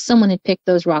because if someone had picked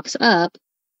those rocks up,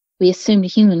 we assumed a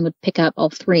human would pick up all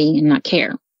three and not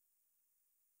care.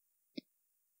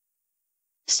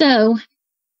 So,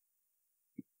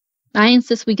 I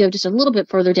insist we go just a little bit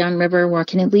further downriver where I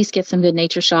can at least get some good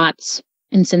nature shots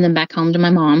and send them back home to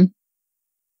my mom.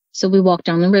 So we walk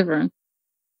down the river.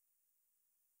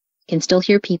 Can still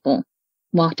hear people.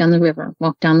 Walk down the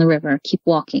river, keep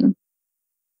walking.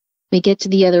 We get to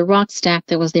the other rock stack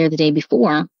that was there the day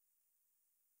before.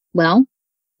 Well,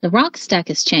 the rock stack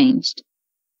has changed.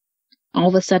 All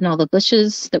of a sudden, all the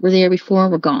bushes that were there before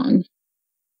were gone.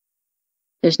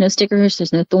 There's no stickers,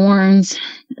 there's no thorns,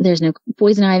 there's no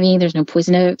poison ivy, there's no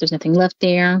poison oak, there's nothing left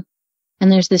there. And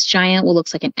there's this giant, what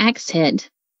looks like an axe head,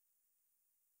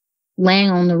 laying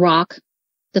on the rock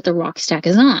that the rock stack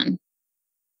is on.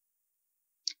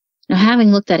 Now,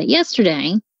 having looked at it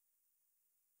yesterday,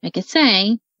 I could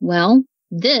say, well,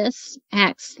 this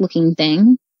axe-looking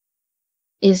thing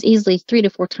is easily 3 to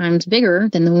 4 times bigger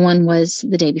than the one was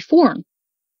the day before.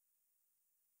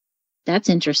 That's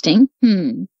interesting.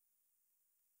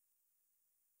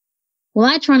 Well,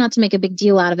 I try not to make a big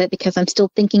deal out of it because I'm still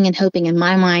thinking and hoping in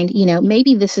my mind,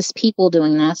 maybe this is people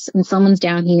doing this and someone's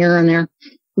down here and they're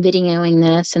videoing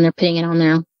this and they're putting it on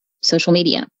their social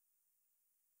media.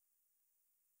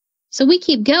 So we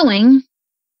keep going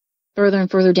further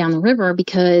and further down the river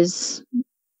because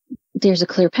there's a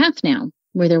clear path now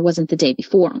where there wasn't the day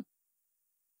before.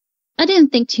 I didn't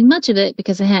think too much of it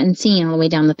because I hadn't seen all the way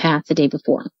down the path the day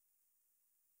before.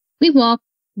 We walk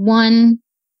 1-2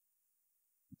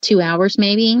 hours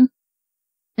maybe.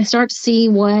 I start to see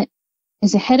what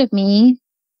is ahead of me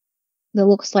that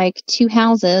looks like 2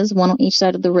 houses, one on each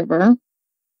side of the river.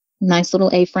 Nice little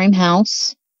A-frame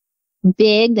house.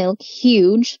 Big, they look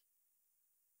huge.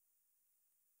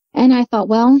 And I thought,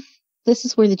 well, this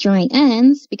is where the journey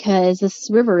ends because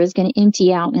this river is going to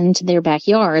empty out into their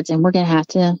backyards and we're going to have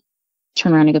to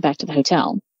turn around and go back to the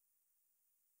hotel.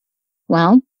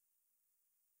 Well,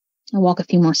 I walk a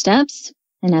few more steps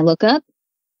and I look up.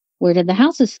 Where did the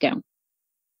houses go?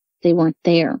 They weren't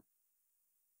there. A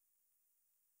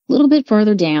little bit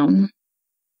further down,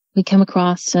 we come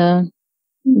across a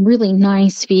really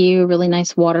nice view, really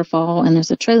nice waterfall, and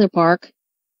there's a trailer park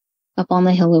up on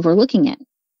the hill overlooking it.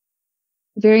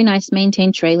 Very nice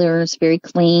maintained trailers, very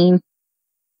clean.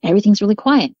 Everything's really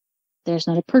quiet. There's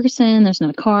not a person, there's not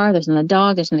a car, there's not a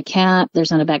dog, there's not a cat,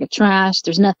 there's not a bag of trash,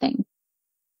 there's nothing.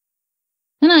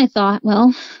 And I thought,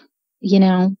 well,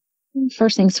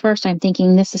 first things first, I'm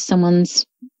thinking this is someone's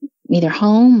either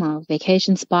home or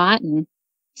vacation spot. And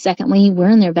secondly, we're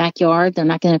in their backyard. They're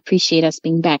not going to appreciate us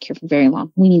being back here for very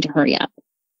long. We need to hurry up.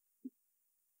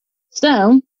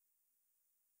 So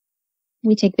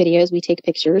we take videos, we take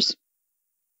pictures.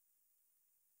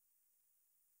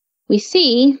 We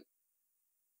see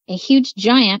a huge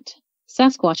giant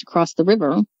Sasquatch across the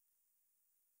river.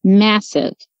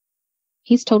 Massive.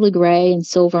 He's totally gray and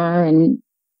silver, and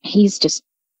he's just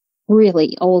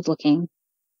really old looking.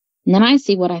 And then I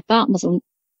see what I thought was a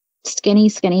skinny,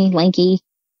 lanky,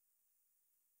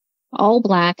 all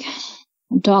black,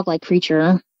 dog-like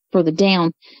creature further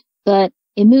down. But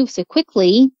it moved so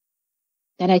quickly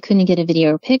that I couldn't get a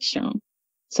video or picture.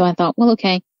 So I thought, well,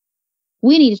 okay,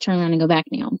 we need to turn around and go back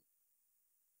now.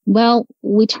 Well,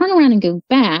 we turn around and go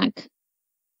back,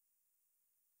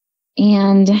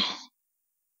 and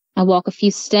I walk a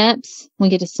few steps. We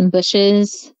get to some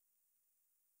bushes,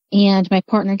 and my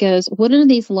partner goes, what are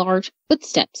these large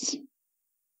footsteps?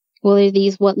 Well, they're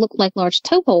these what look like large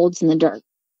toe holds in the dirt.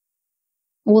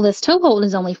 Well, this toe hold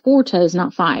is only 4 toes,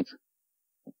 not 5.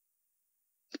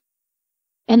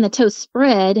 And the toe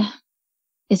spread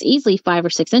is easily 5 or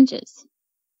 6 inches.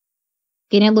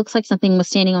 Again, it looks like something was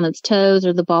standing on its toes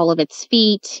or the ball of its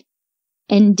feet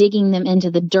and digging them into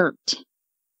the dirt.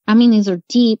 I mean, these are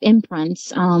deep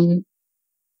imprints. I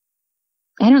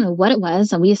don't know what it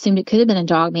was. We assumed it could have been a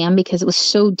dogman because it was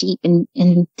so deep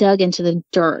and dug into the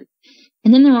dirt.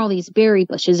 And then there are all these berry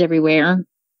bushes everywhere.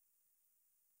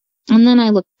 And then I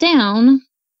look down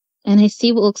and I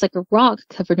see what looks like a rock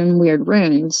covered in weird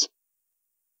runes.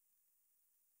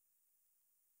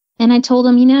 And I told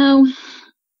him,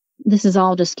 this is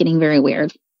all just getting very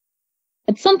weird.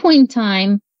 At some point in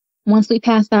time, once we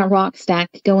passed that rock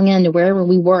stack going into wherever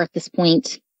we were at this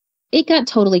point, it got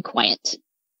totally quiet.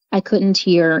 I couldn't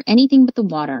hear anything but the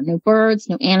water. No birds,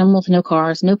 no animals, no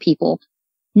cars, no people,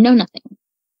 no nothing.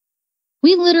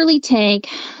 We literally take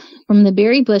from the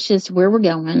berry bushes to where we're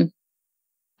going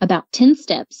about 10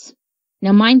 steps.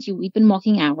 Now, mind you, we've been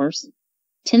walking hours.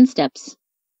 10 steps.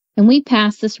 And we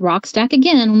pass this rock stack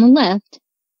again on the left.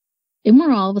 And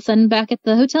we're all of a sudden back at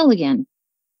the hotel again.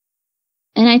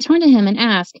 And I turn to him and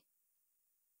ask,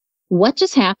 what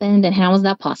just happened and how is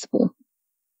that possible?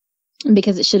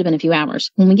 Because it should have been a few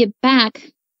hours. When we get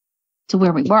back to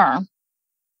where we were,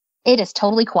 it is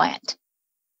totally quiet.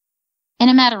 In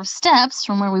a matter of steps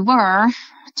from where we were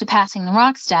to passing the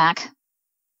rock stack,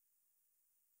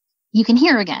 you can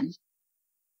hear again.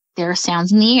 There are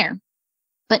sounds in the air.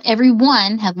 But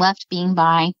everyone had left being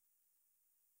by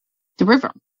the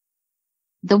river.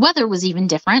 The weather was even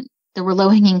different. There were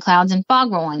low-hanging clouds and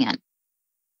fog rolling in.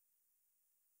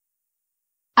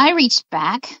 I reached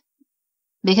back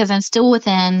because I'm still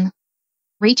within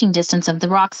reaching distance of the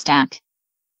rock stack,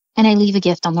 and I leave a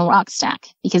gift on the rock stack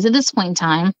because at this point in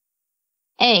time,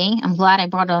 A, I'm glad I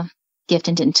brought a gift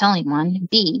and didn't tell anyone.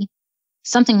 B,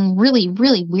 something really,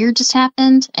 really weird just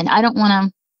happened, and I don't want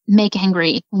to make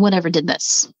angry whatever did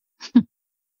this.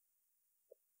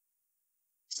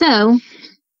 So,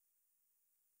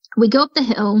 we go up the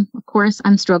hill. Of course,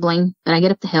 I'm struggling, but I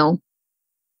get up the hill.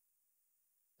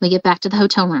 We get back to the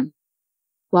hotel room.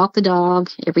 Walk the dog,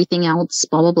 everything else,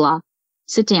 blah, blah, blah.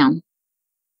 Sit down.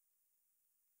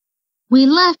 We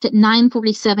left at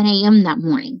 9:47 a.m. that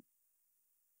morning.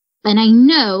 And I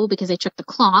know because I checked the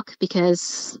clock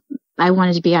because I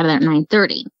wanted to be out of there at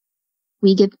 9:30.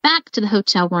 We get back to the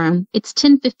hotel room. It's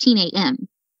 10:15 a.m.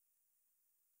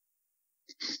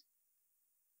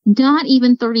 Not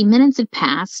even 30 minutes had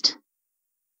passed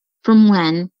from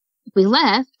when we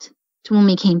left to when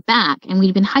we came back, and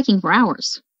we'd been hiking for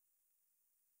hours.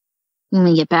 When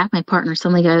we get back, my partner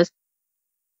suddenly goes,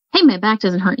 "Hey, my back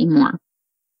doesn't hurt anymore."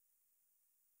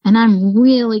 And I'm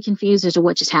really confused as to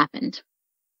what just happened.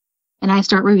 And I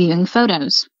start reviewing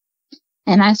photos.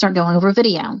 And I start going over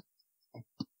video.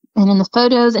 And in the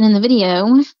photos and in the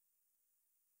video,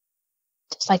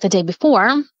 just like the day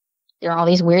before, there are all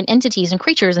these weird entities and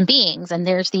creatures and beings. And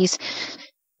there's these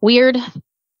weird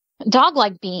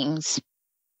dog-like beings.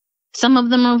 Some of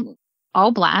them are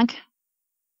all black.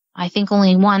 I think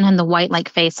only one had the white-like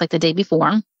face like the day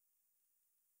before.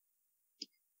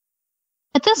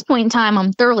 At this point in time,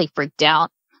 I'm thoroughly freaked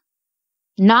out,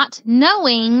 not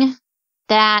knowing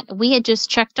that we had just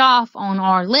checked off on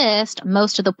our list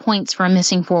most of the points for a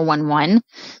missing 411,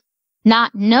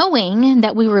 not knowing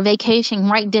that we were vacationing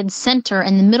right dead center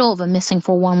in the middle of a missing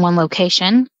 411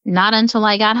 location. Not until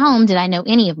I got home did I know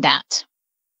any of that.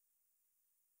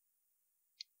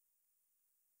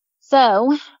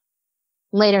 So,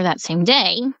 later that same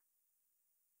day,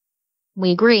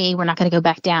 we agree we're not going to go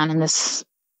back down in this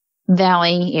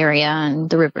valley area and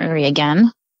the river area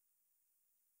again.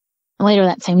 Later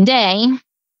that same day,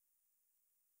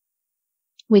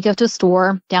 we go to a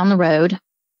store down the road.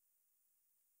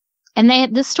 And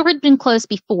this store had been closed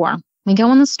before. We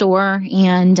go in the store,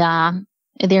 and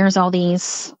there's all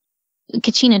these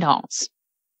Kachina dolls.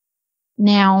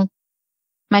 Now,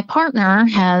 my partner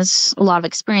has a lot of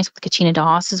experience with Kachina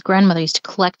dolls. His grandmother used to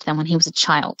collect them when he was a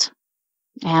child.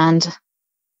 And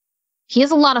he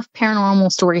has a lot of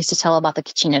paranormal stories to tell about the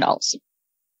Kachina dolls.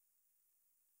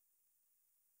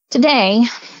 Today,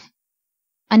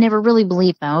 I never really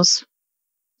believed those.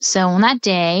 So on that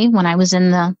day, when I was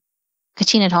in the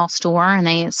Kachina doll store and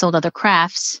they sold other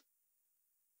crafts,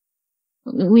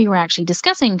 we were actually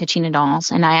discussing Kachina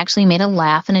dolls, and I actually made a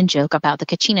laugh and a joke about the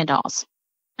Kachina dolls.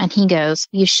 And he goes,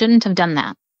 "You shouldn't have done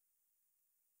that."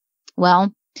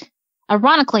 Well,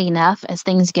 ironically enough, as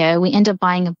things go, we end up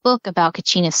buying a book about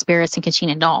Kachina spirits and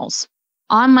Kachina dolls.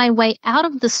 On my way out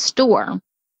of the store,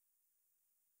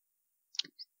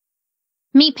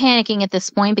 me panicking at this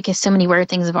point because so many weird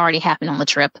things have already happened on the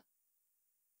trip,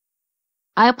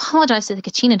 I apologize to the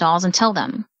Kachina dolls and tell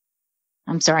them,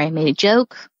 "I'm sorry I made a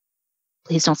joke.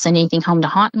 Please don't send anything home to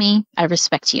haunt me. I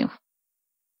respect you."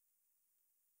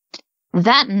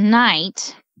 That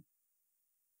night,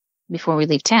 before we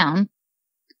leave town,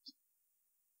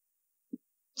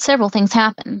 several things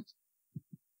happen.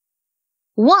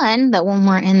 One, that when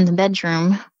we're in the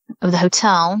bedroom of the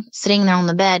hotel, sitting there on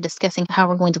the bed discussing how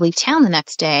we're going to leave town the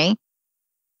next day,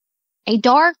 a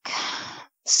dark,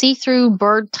 see-through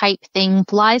bird-type thing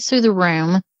flies through the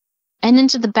room and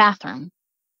into the bathroom.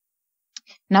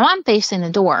 Now, I'm facing the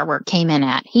door where it came in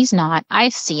at. He's not. I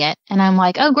see it, and I'm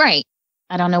like, "Oh, great.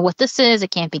 I don't know what this is.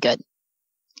 It can't be good."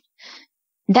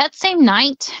 That same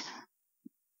night,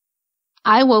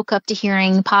 I woke up to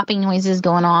hearing popping noises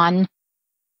going on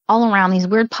all around, these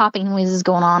weird popping noises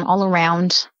going on all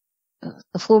around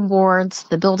the floorboards,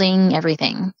 the building,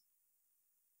 everything.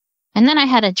 And then I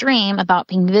had a dream about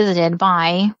being visited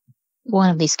by one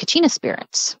of these Kachina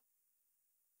spirits.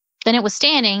 Then it was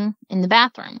standing in the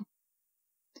bathroom.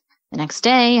 The next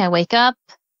day, I wake up,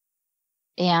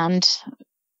 and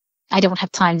I don't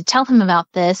have time to tell him about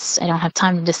this. I don't have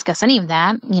time to discuss any of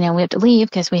that. We have to leave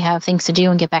because we have things to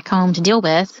do and get back home to deal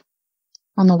with.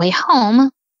 On the way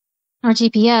home, our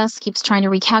GPS keeps trying to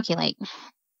recalculate.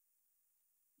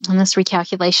 And this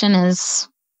recalculation is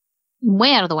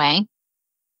way out of the way.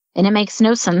 And it makes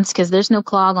no sense because there's no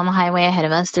clog on the highway ahead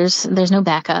of us. There's no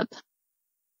backup.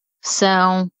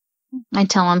 So I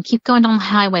tell him, keep going down the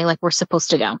highway like we're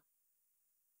supposed to go.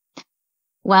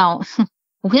 Well,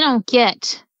 we don't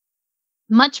get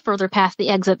much further past the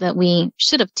exit that we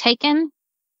should have taken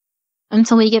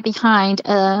until we get behind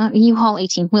a U-Haul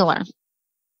 18-wheeler.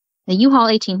 The U-Haul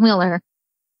 18-wheeler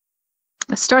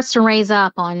starts to raise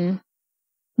up on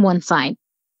one side.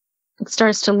 It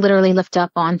starts to literally lift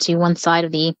up onto one side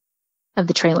of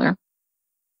the trailer.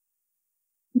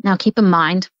 Now, keep in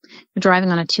mind, we're driving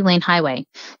on a 2-lane highway.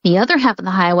 The other half of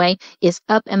the highway is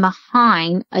up and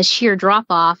behind a sheer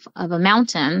drop-off of a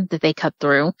mountain that they cut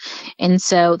through. And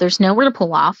so there's nowhere to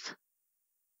pull off.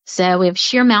 So we have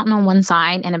sheer mountain on one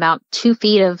side and about 2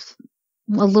 feet of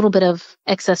a little bit of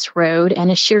excess road and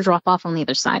a sheer drop-off on the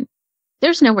other side.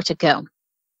 There's nowhere to go.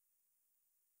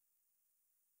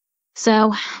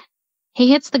 So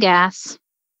he hits the gas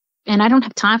And I don't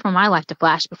have time for my life to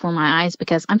flash before my eyes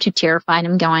because I'm too terrified.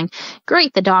 I'm going,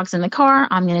 great, the dog's in the car.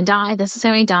 I'm going to die. This is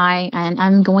how I die. And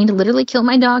I'm going to literally kill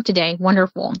my dog today.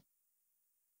 Wonderful.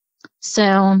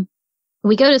 So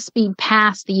we go to speed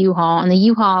past the U-Haul, and the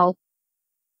U-Haul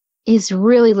is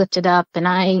really lifted up, and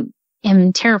I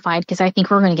am terrified because I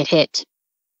think we're going to get hit.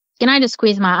 Can I just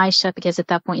squeeze my eyes shut? Because at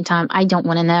that point in time, I don't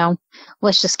want to know.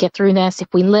 Let's just get through this. If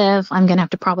we live, I'm going to have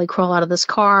to probably crawl out of this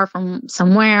car from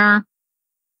somewhere.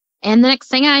 And the next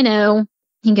thing I know,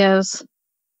 he goes,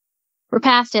 we're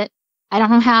past it. I don't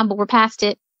know how, but we're past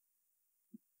it.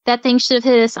 That thing should have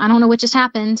hit us. I don't know what just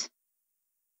happened.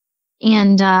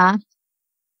 And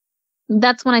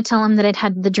that's when I tell him that I'd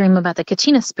had the dream about the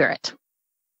Kachina spirit.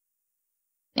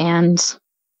 And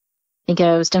he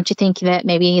goes, don't you think that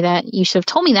maybe that you should have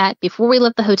told me that before we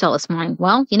left the hotel this morning?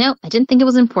 Well, I didn't think it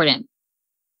was important.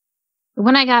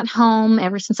 When I got home,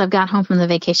 ever since I've got home from the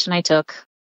vacation I took,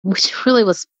 which really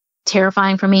was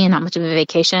terrifying for me and not much of a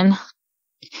vacation,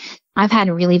 I've had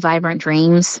really vibrant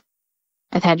dreams.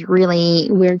 I've had really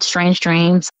weird, strange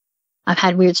dreams. I've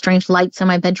had weird, strange lights in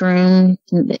my bedroom.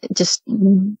 Just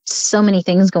so many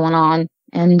things going on.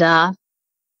 And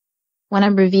when I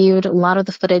reviewed a lot of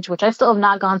the footage, which I still have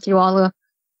not gone through all the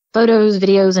photos,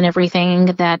 videos, and everything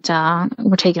that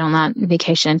were taken on that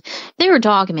vacation, there are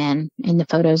dogmen in the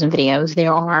photos and videos.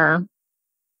 There are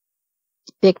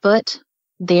Bigfoot.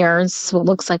 There's what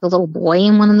looks like a little boy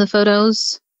in one of the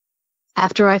photos.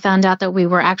 After I found out that we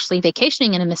were actually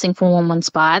vacationing in a missing 411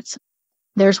 spot,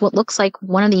 there's what looks like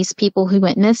one of these people who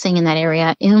went missing in that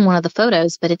area in one of the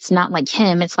photos, but it's not like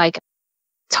him. It's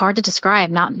hard to describe,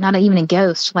 not even a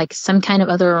ghost, like some kind of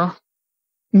other,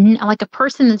 like a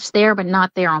person that's there but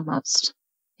not there almost.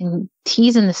 And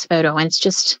he's in this photo, and it's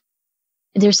just,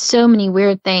 there's so many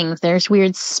weird things. There's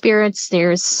weird spirits.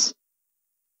 There's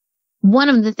one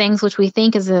of the things which we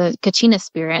think is a Kachina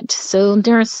spirit. So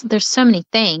there's so many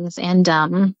things. And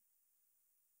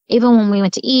even when we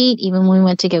went to eat, even when we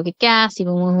went to go get gas,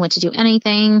 even when we went to do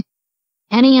anything,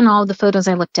 any and all of the photos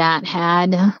I looked at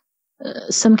had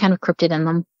some kind of cryptid in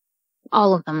them.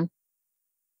 All of them.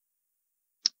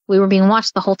 We were being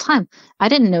watched the whole time. I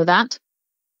didn't know that.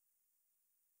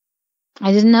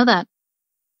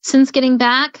 Since getting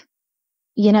back,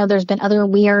 there's been other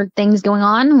weird things going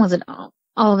on. Was it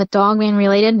all of it Dogman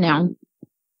related? No.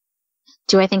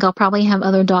 Do I think I'll probably have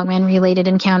other Dogman related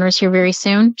encounters here very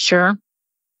soon? Sure.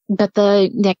 But the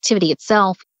activity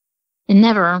itself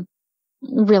never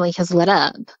really has let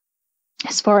up.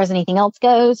 As far as anything else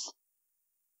goes,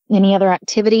 any other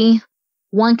activity,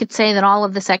 one could say that all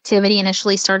of this activity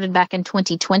initially started back in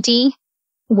 2020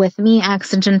 with me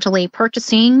accidentally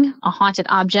purchasing a haunted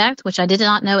object, which I did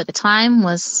not know at the time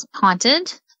was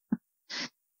haunted.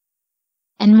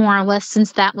 And more or less,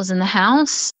 since that was in the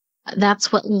house,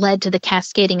 that's what led to the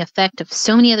cascading effect of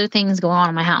so many other things going on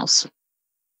in my house.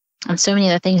 And so many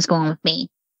other things going on with me.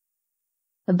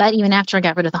 But even after I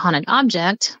got rid of the haunted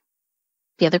object,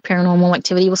 the other paranormal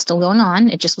activity was still going on.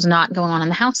 It just was not going on in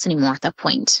the house anymore at that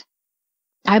point.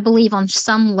 I believe on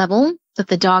some level that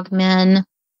the dogmen,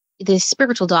 the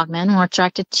spiritual dogmen, were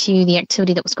attracted to the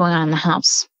activity that was going on in the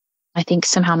house. I think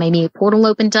somehow maybe a portal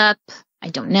opened up. I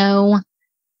don't know.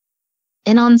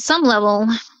 And on some level,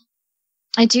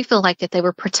 I do feel like that they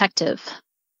were protective,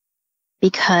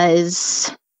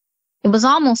 because it was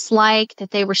almost like that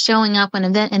they were showing up when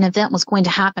an event was going to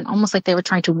happen, almost like they were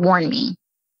trying to warn me.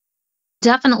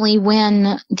 Definitely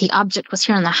when the object was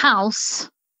here in the house,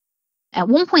 at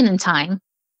one point in time,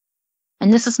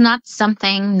 and this is not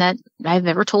something that I've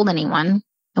ever told anyone,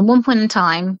 at one point in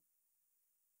time,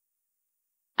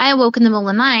 I awoke in the middle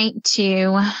of the night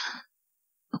to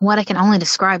what I can only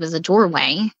describe as a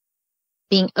doorway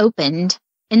being opened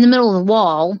in the middle of the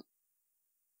wall.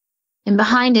 And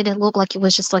behind it, it looked like it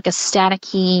was just like a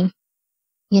staticky,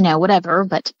 whatever.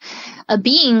 But a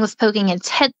being was poking its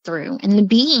head through. And the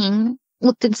being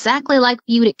looked exactly like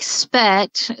you would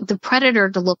expect the Predator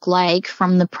to look like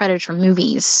from the Predator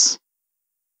movies.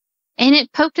 And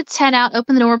it poked its head out,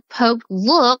 opened the door,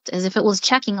 looked as if it was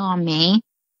checking on me,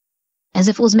 as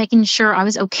if it was making sure I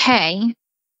was okay,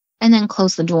 and then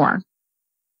closed the door.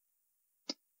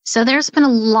 So there's been a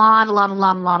lot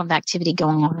of activity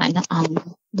going on.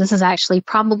 This has actually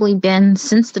probably been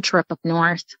since the trip up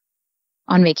north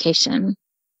on vacation,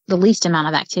 the least amount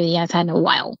of activity I've had in a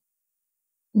while.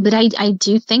 But I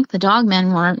do think the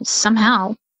dogmen were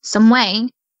somehow, some way,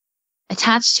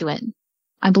 attached to it.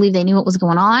 I believe they knew what was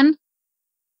going on.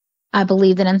 I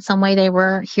believe that in some way they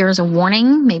were here as a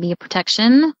warning, maybe a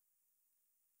protection.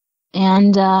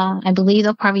 And I believe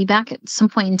they'll probably be back at some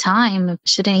point in time,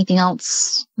 should anything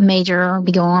else major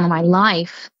be going on in my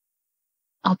life.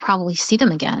 I'll probably see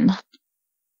them again.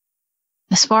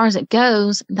 As far as it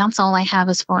goes, that's all I have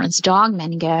as far as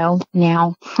dogmen go.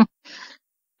 Now,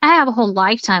 I have a whole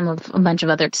lifetime of a bunch of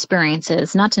other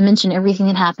experiences, not to mention everything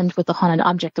that happened with the haunted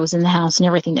object that was in the house and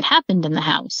everything that happened in the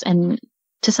house. And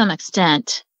to some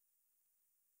extent,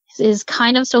 is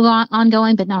kind of still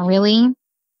ongoing, but not really.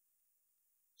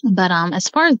 But as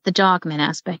far as the dogman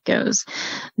aspect goes,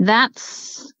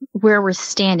 that's where we're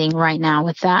standing right now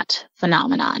with that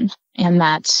phenomenon and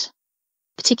that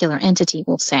particular entity,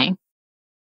 we'll say.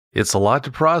 It's a lot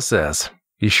to process.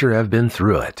 You sure have been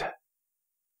through it.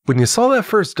 When you saw that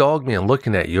first dogman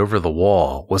looking at you over the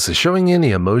wall, was it showing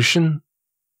any emotion?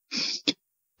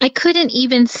 I couldn't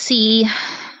even see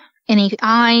any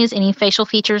eyes, any facial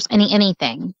features,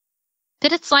 anything.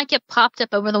 But it's like it popped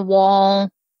up over the wall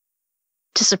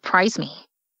to surprise me.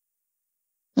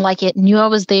 Like it knew I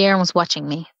was there and was watching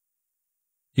me.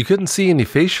 You couldn't see any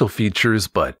facial features,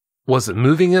 but was it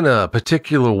moving in a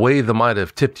particular way that might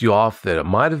have tipped you off that it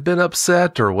might have been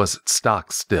upset, or was it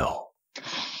stock still?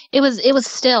 It was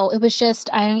still. It was just,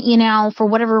 for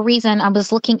whatever reason, I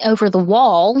was looking over the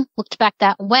wall, looked back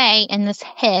that way, and this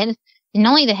head, and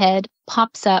only the head,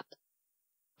 pops up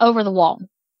over the wall.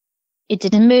 It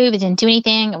didn't move. It didn't do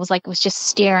anything. It was like it was just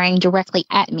staring directly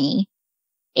at me.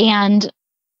 And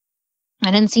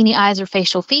I didn't see any eyes or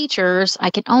facial features. I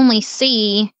could only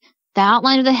see the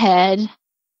outline of the head,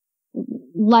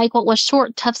 like what was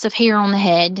short tufts of hair on the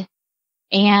head,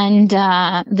 and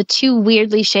the two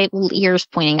weirdly shaped little ears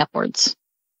pointing upwards.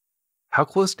 How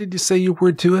close did you say you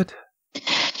were to it?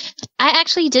 I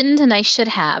actually didn't, and I should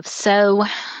have. So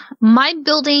my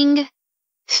building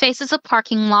faces a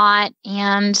parking lot,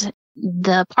 and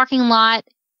the parking lot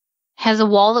has a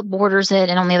wall that borders it,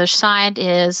 and on the other side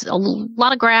is a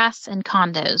lot of grass and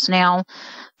condos. Now,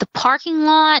 the parking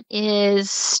lot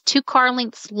is 2 car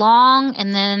lengths long,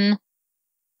 and then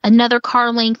another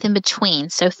car length in between.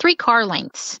 So 3 car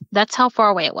lengths. That's how far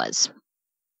away it was.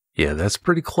 Yeah, that's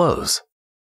pretty close.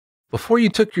 Before you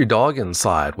took your dog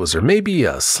inside, was there maybe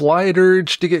a slight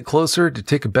urge to get closer to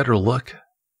take a better look?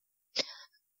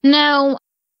 No,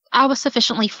 I was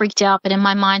sufficiently freaked out, but in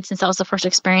my mind, since that was the first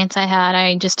experience I had,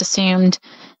 I just assumed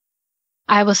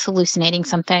I was hallucinating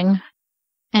something.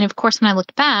 And of course, when I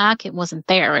looked back, it wasn't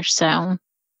there, so...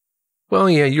 Well,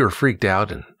 yeah, you were freaked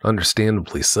out, and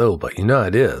understandably so, but you know how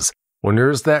it is. When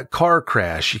there's that car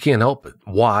crash, you can't help but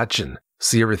watch and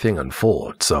see everything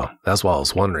unfold, so that's why I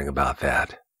was wondering about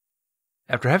that.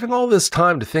 After having all this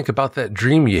time to think about that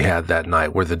dream you had that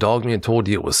night where the dogman told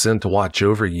you it was sent to watch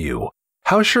over you,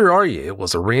 how sure are you it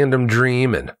was a random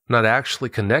dream and not actually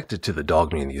connected to the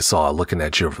dogman you saw looking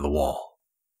at you over the wall?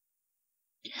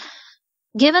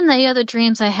 Given the other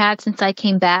dreams I had since I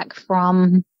came back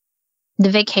from the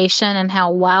vacation and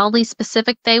how wildly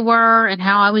specific they were and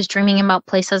how I was dreaming about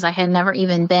places I had never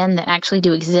even been that actually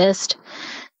do exist,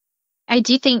 I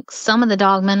do think some of the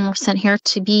dogmen were sent here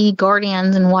to be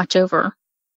guardians and watch over.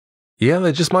 Yeah,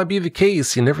 that just might be the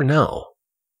case. You never know.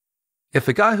 If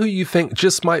the guy who you think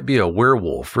just might be a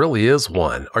werewolf really is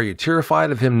one, are you terrified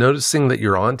of him noticing that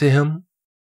you're onto him?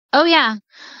 Oh, yeah.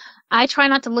 I try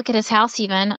not to look at his house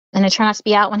even, and I try not to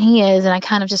be out when he is, and I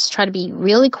kind of just try to be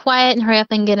really quiet and hurry up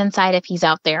and get inside if he's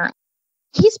out there.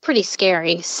 He's pretty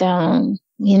scary, so,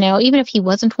 even if he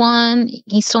wasn't one,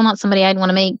 he's still not somebody I'd want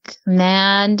to make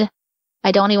mad.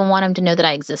 I don't even want him to know that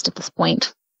I exist at this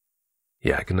point.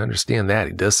 Yeah, I can understand that.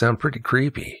 He does sound pretty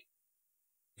creepy.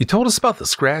 You told us about the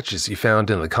scratches you found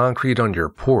in the concrete on your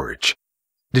porch.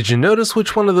 Did you notice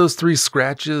which one of those 3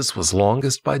 scratches was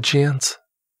longest by chance?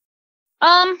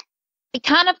 It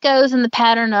kind of goes in the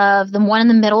pattern of the one in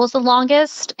the middle is the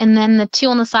longest, and then the 2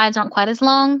 on the sides aren't quite as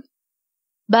long.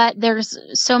 But there's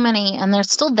so many, and they're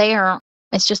still there.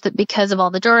 It's just that because of all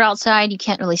the dirt outside, you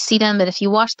can't really see them. But if you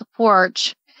watch the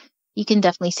porch, you can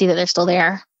definitely see that they're still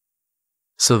there.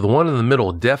 So the one in the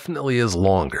middle definitely is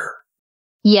longer.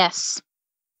 Yes.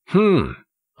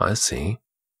 I see.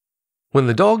 When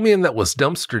the dogman that was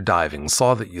dumpster diving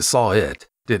saw that you saw it,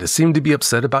 did it seem to be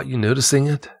upset about you noticing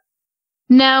it?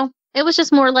 No, it was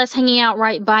just more or less hanging out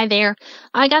right by there.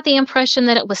 I got the impression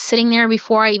that it was sitting there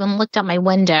before I even looked out my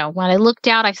window. When I looked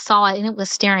out, I saw it, and it was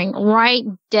staring right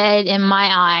dead in my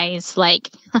eyes, like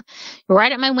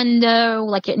right at my window,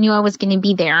 like it knew I was going to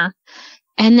be there.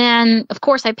 And then, of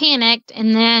course, I panicked,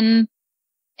 and then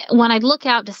when I'd look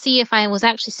out to see if I was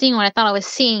actually seeing what I thought I was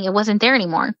seeing, it wasn't there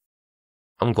anymore.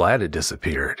 I'm glad it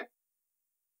disappeared.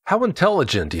 How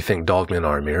intelligent do you think dogmen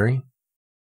are, Mary?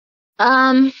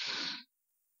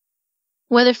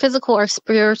 Whether physical or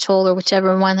spiritual or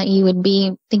whichever one that you would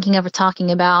be thinking of or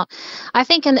talking about, I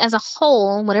think as a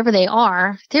whole, whatever they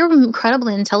are, they're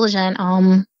incredibly intelligent.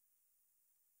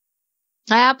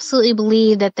 I absolutely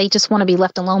believe that they just want to be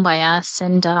left alone by us.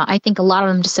 And I think a lot of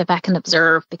them just sit back and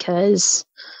observe, because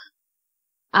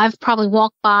I've probably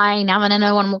walked by, now that I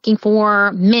know what I'm looking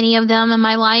for, many of them in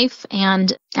my life.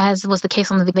 And as was the case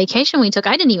on the vacation we took,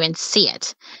 I didn't even see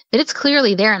it. But it's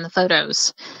clearly there in the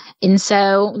photos. And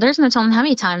so there's no telling how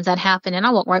many times that happened, and I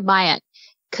walked right by it.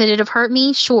 Could it have hurt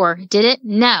me? Sure. Did it?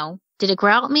 No. Did it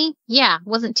growl at me? Yeah.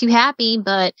 Wasn't too happy,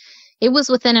 but it was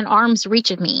within an arm's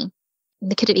reach of me.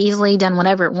 They could have easily done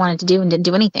whatever it wanted to do and didn't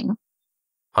do anything.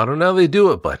 I don't know how they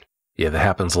do it, but yeah, that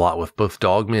happens a lot with both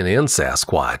Dogmen and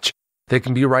Sasquatch. They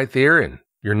can be right there, and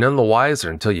you're none the wiser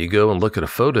until you go and look at a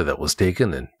photo that was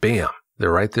taken, and bam,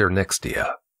 they're right there next to you.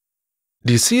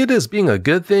 Do you see it as being a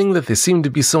good thing that they seem to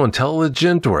be so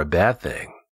intelligent, or a bad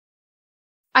thing?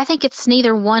 I think it's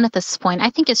neither one at this point. I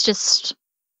think it's just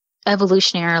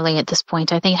evolutionarily at this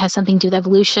point. I think it has something to do with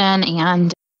evolution,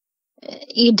 and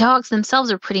dogs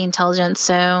themselves are pretty intelligent.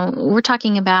 So we're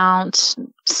talking about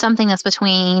something that's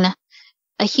between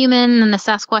a human and a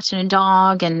Sasquatch and a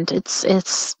dog, and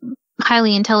it's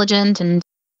highly intelligent, and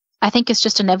I think it's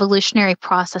just an evolutionary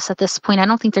process at this point. I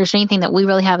don't think there's anything that we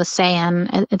really have a say in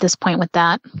at this point with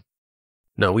that.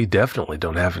 No, we definitely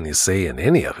don't have any say in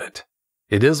any of it.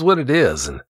 It is what it is,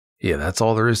 and yeah, that's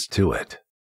all there is to it.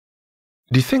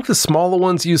 Do you think the smaller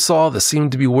ones you saw that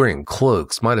seemed to be wearing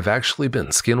cloaks might have actually been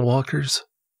skinwalkers?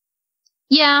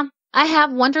 Yeah, I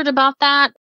have wondered about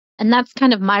that, and that's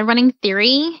kind of my running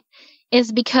theory,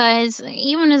 is because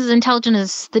even as intelligent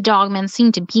as the Dogmen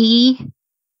seem to be,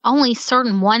 only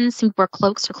certain ones seem to wear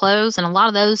cloaks or clothes, and a lot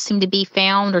of those seem to be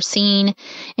found or seen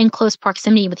in close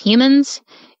proximity with humans.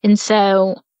 And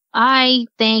so I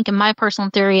think, and my personal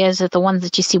theory is that the ones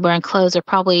that you see wearing clothes are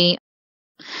probably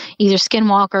either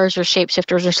skinwalkers or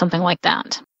shapeshifters or something like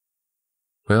that.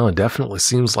 Well, it definitely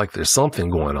seems like there's something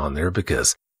going on there,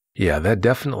 because, yeah, that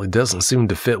definitely doesn't seem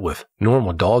to fit with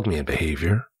normal Dogman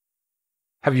behavior.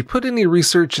 Have you put any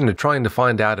research into trying to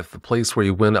find out if the place where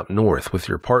you went up north with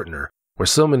your partner, where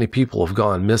so many people have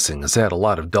gone missing, has had a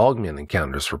lot of Dogman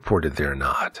encounters reported there or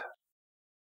not?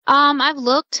 I've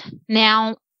looked.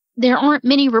 Now, there aren't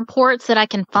many reports that I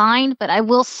can find, but I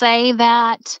will say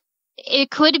that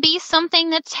it could be something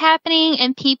that's happening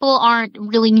and people aren't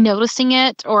really noticing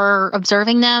it or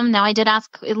observing them. Now, I did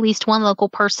ask at least one local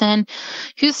person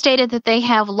who stated that they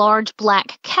have large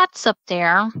black cats up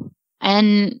there.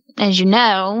 And as you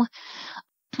know,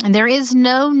 there is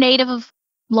no native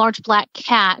large black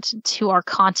cat to our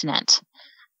continent.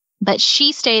 But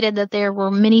she stated that there were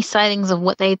many sightings of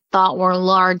what they thought were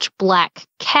large black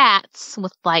cats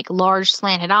with like large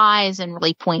slanted eyes and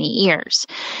really pointy ears.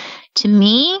 To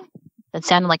me, that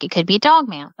sounded like it could be a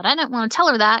Dogman, but I didn't want to tell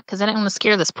her that because I didn't want to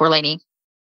scare this poor lady.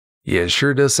 Yeah, it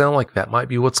sure does sound like that might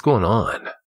be what's going on.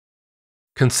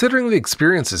 Considering the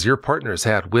experiences your partner's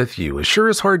had with you, it sure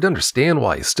is hard to understand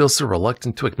why he's still so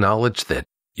reluctant to acknowledge that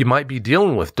you might be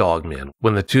dealing with Dogmen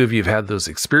when the two of you have had those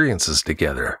experiences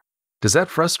together. Does that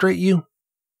frustrate you?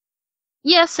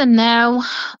 Yes and no.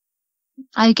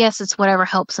 I guess it's whatever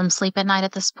helps him sleep at night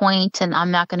at this point, and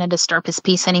I'm not going to disturb his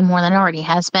peace any more than it already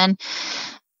has been.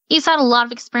 He's had a lot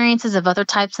of experiences of other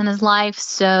types in his life,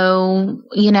 so,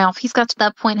 if he's got to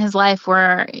that point in his life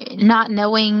where not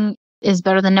knowing is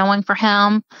better than knowing for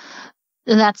him,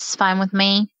 that's fine with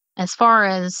me. As far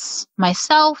as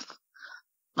myself,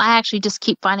 I actually just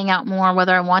keep finding out more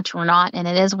whether I want to or not, and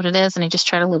it is what it is, and I just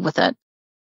try to live with it.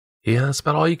 Yeah, that's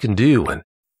about all you can do, and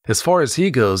as far as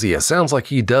he goes, yeah, it sounds like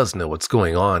he does know what's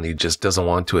going on, he just doesn't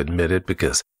want to admit it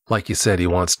because, like you said, he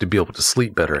wants to be able to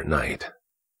sleep better at night.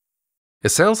 It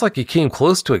sounds like he came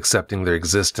close to accepting their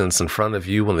existence in front of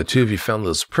you when the two of you found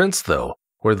those prints, though,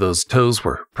 where those toes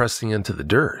were pressing into the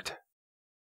dirt.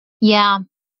 Yeah,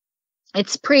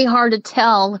 it's pretty hard to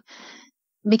tell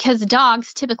because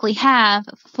dogs typically have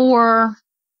 4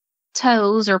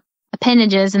 toes or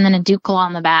appendages and then a dew claw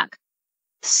on the back.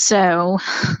 So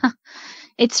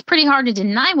it's pretty hard to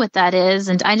deny what that is.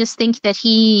 And I just think that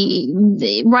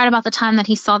right about the time that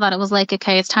he saw that, it was like,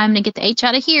 okay, it's time to get the H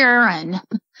out of here. And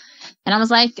I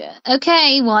was like,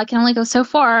 okay, well, I can only go so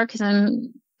far because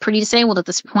I'm pretty disabled at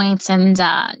this point. And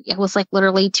it was like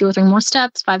literally 2 or 3 more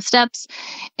steps, 5 steps.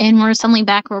 And we're suddenly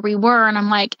back where we were. And I'm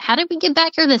like, how did we get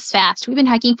back here this fast? We've been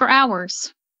hiking for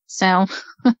hours. So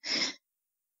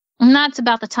and that's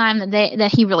about the time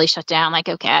that he really shut down. Like,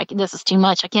 okay, this is too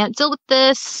much. I can't deal with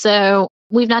this. So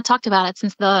we've not talked about it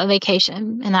since the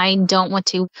vacation. And I don't want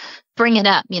to bring it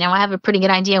up. I have a pretty good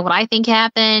idea what I think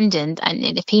happened. And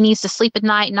if he needs to sleep at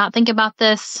night and not think about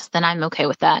this, then I'm okay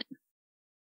with that.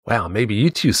 Wow, maybe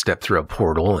you two stepped through a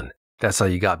portal and that's how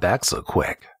you got back so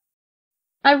quick.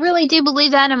 I really do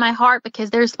believe that in my heart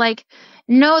because there's like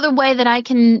no other way that I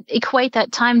can equate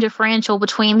that time differential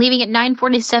between leaving at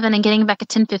 9:47 and getting back at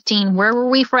 10:15. Where were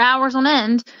we for hours on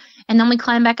end? And then we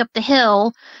climb back up the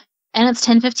hill and it's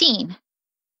 10:15.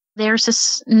 There's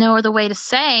just no other way to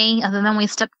say other than we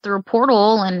stepped through a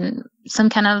portal and some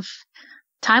kind of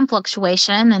time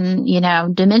fluctuation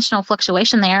and, dimensional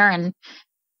fluctuation there. And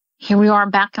here we are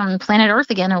back on planet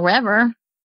Earth again or wherever.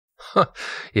 Yeah,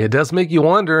 it does make you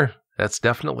wonder. That's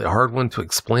definitely a hard one to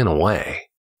explain away.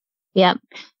 Yep.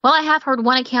 Well, I have heard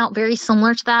one account very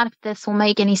similar to that, if this will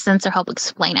make any sense or help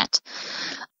explain it.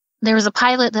 There was a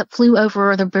pilot that flew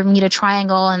over the Bermuda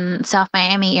Triangle in South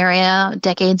Miami area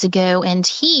decades ago, and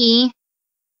he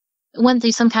went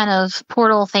through some kind of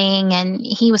portal thing, and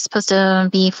he was supposed to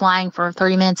be flying for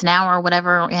 30 minutes an hour or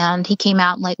whatever, and he came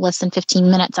out like less than 15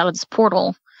 minutes out of this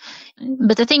portal.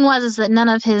 But the thing was is that none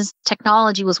of his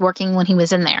technology was working when he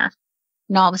was in there.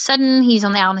 And all of a sudden, he's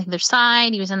on the other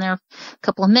side. He was in there a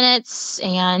couple of minutes,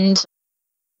 and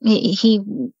he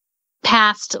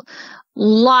passed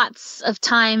lots of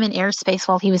time in airspace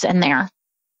while he was in there.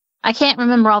 I can't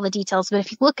remember all the details, but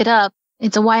if you look it up,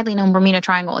 it's a widely known Bermuda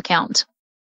Triangle account.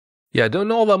 Yeah, I don't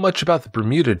know all that much about the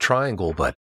Bermuda Triangle,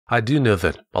 but I do know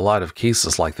that a lot of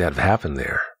cases like that have happened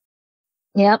there.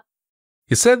 Yep.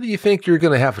 You said that you think you're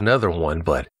going to have another one,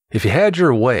 but if you had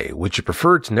your way, would you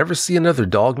prefer to never see another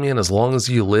Dogman as long as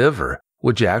you live, or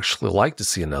would you actually like to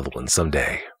see another one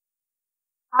someday?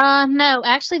 No,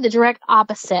 actually the direct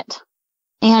opposite.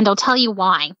 And I'll tell you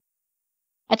why.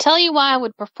 I tell you why I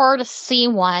would prefer to see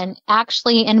one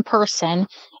actually in person,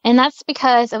 and that's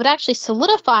because it would actually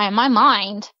solidify in my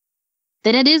mind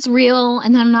that it is real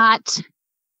and I'm not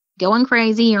going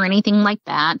crazy or anything like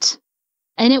that.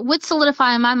 And it would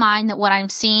solidify in my mind that what I'm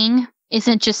seeing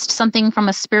isn't just something from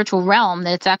a spiritual realm,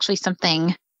 that it's actually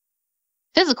something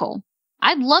physical.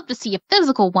 I'd love to see a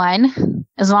physical one,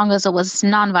 as long as it was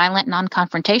nonviolent,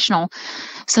 non-confrontational,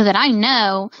 so that I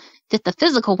know that the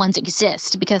physical ones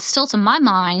exist. Because still, to my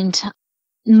mind,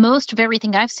 most of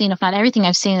everything I've seen, if not everything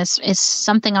I've seen, is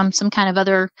something on some kind of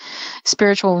other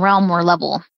spiritual realm or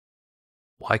level.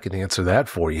 Well, I can answer that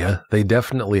for you. They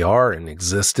definitely are in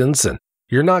existence, and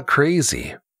you're not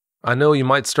crazy. I know you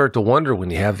might start to wonder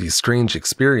when you have these strange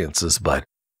experiences, but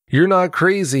you're not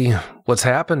crazy. What's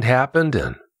happened, happened,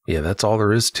 and yeah, that's all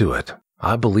there is to it.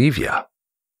 I believe you.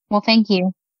 Well, thank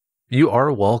you. You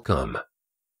are welcome.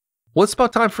 Well, it's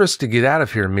about time for us to get out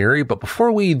of here, Mary, but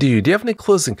before we do you have any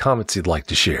closing comments you'd like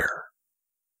to share?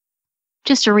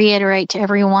 Just to reiterate to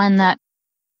everyone that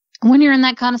when you're in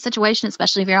that kind of situation,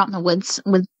 especially if you're out in the woods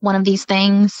with one of these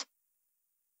things,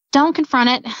 don't confront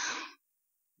it.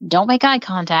 Don't make eye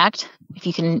contact if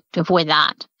you can avoid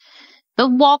that. But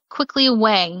walk quickly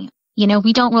away.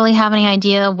 We don't really have any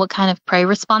idea what kind of prey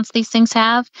response these things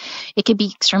have. It could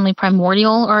be extremely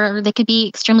primordial, or they could be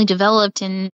extremely developed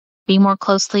and be more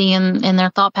closely in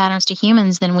their thought patterns to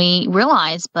humans than we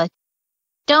realize. But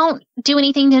don't do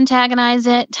anything to antagonize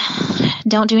it.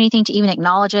 Don't do anything to even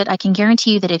acknowledge it. I can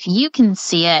guarantee you that if you can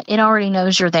see it, it already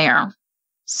knows you're there.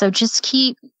 So just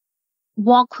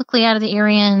walk quickly out of the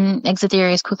area and exit the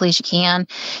area as quickly as you can.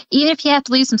 Even if you have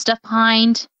to leave some stuff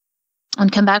behind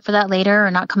and come back for that later,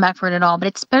 or not come back for it at all. But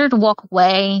it's better to walk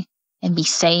away and be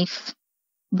safe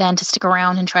than to stick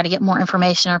around and try to get more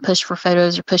information or push for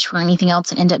photos or push for anything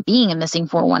else and end up being a missing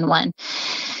 411.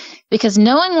 Because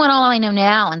knowing what all I know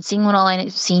now and seeing what all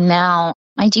I've seen now,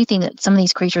 I do think that some of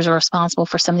these creatures are responsible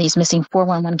for some of these missing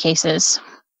 411 cases.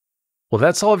 Well,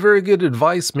 that's all very good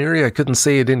advice, Mary. I couldn't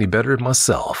say it any better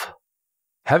myself.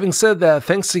 Having said that,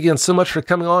 thanks again so much for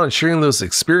coming on and sharing those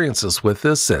experiences with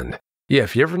us. And yeah,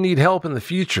 if you ever need help in the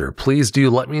future, please do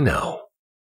let me know.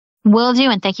 Will do,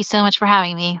 and thank you so much for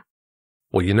having me.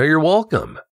 Well, you're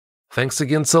welcome. Thanks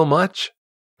again so much.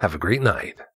 Have a great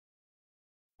night.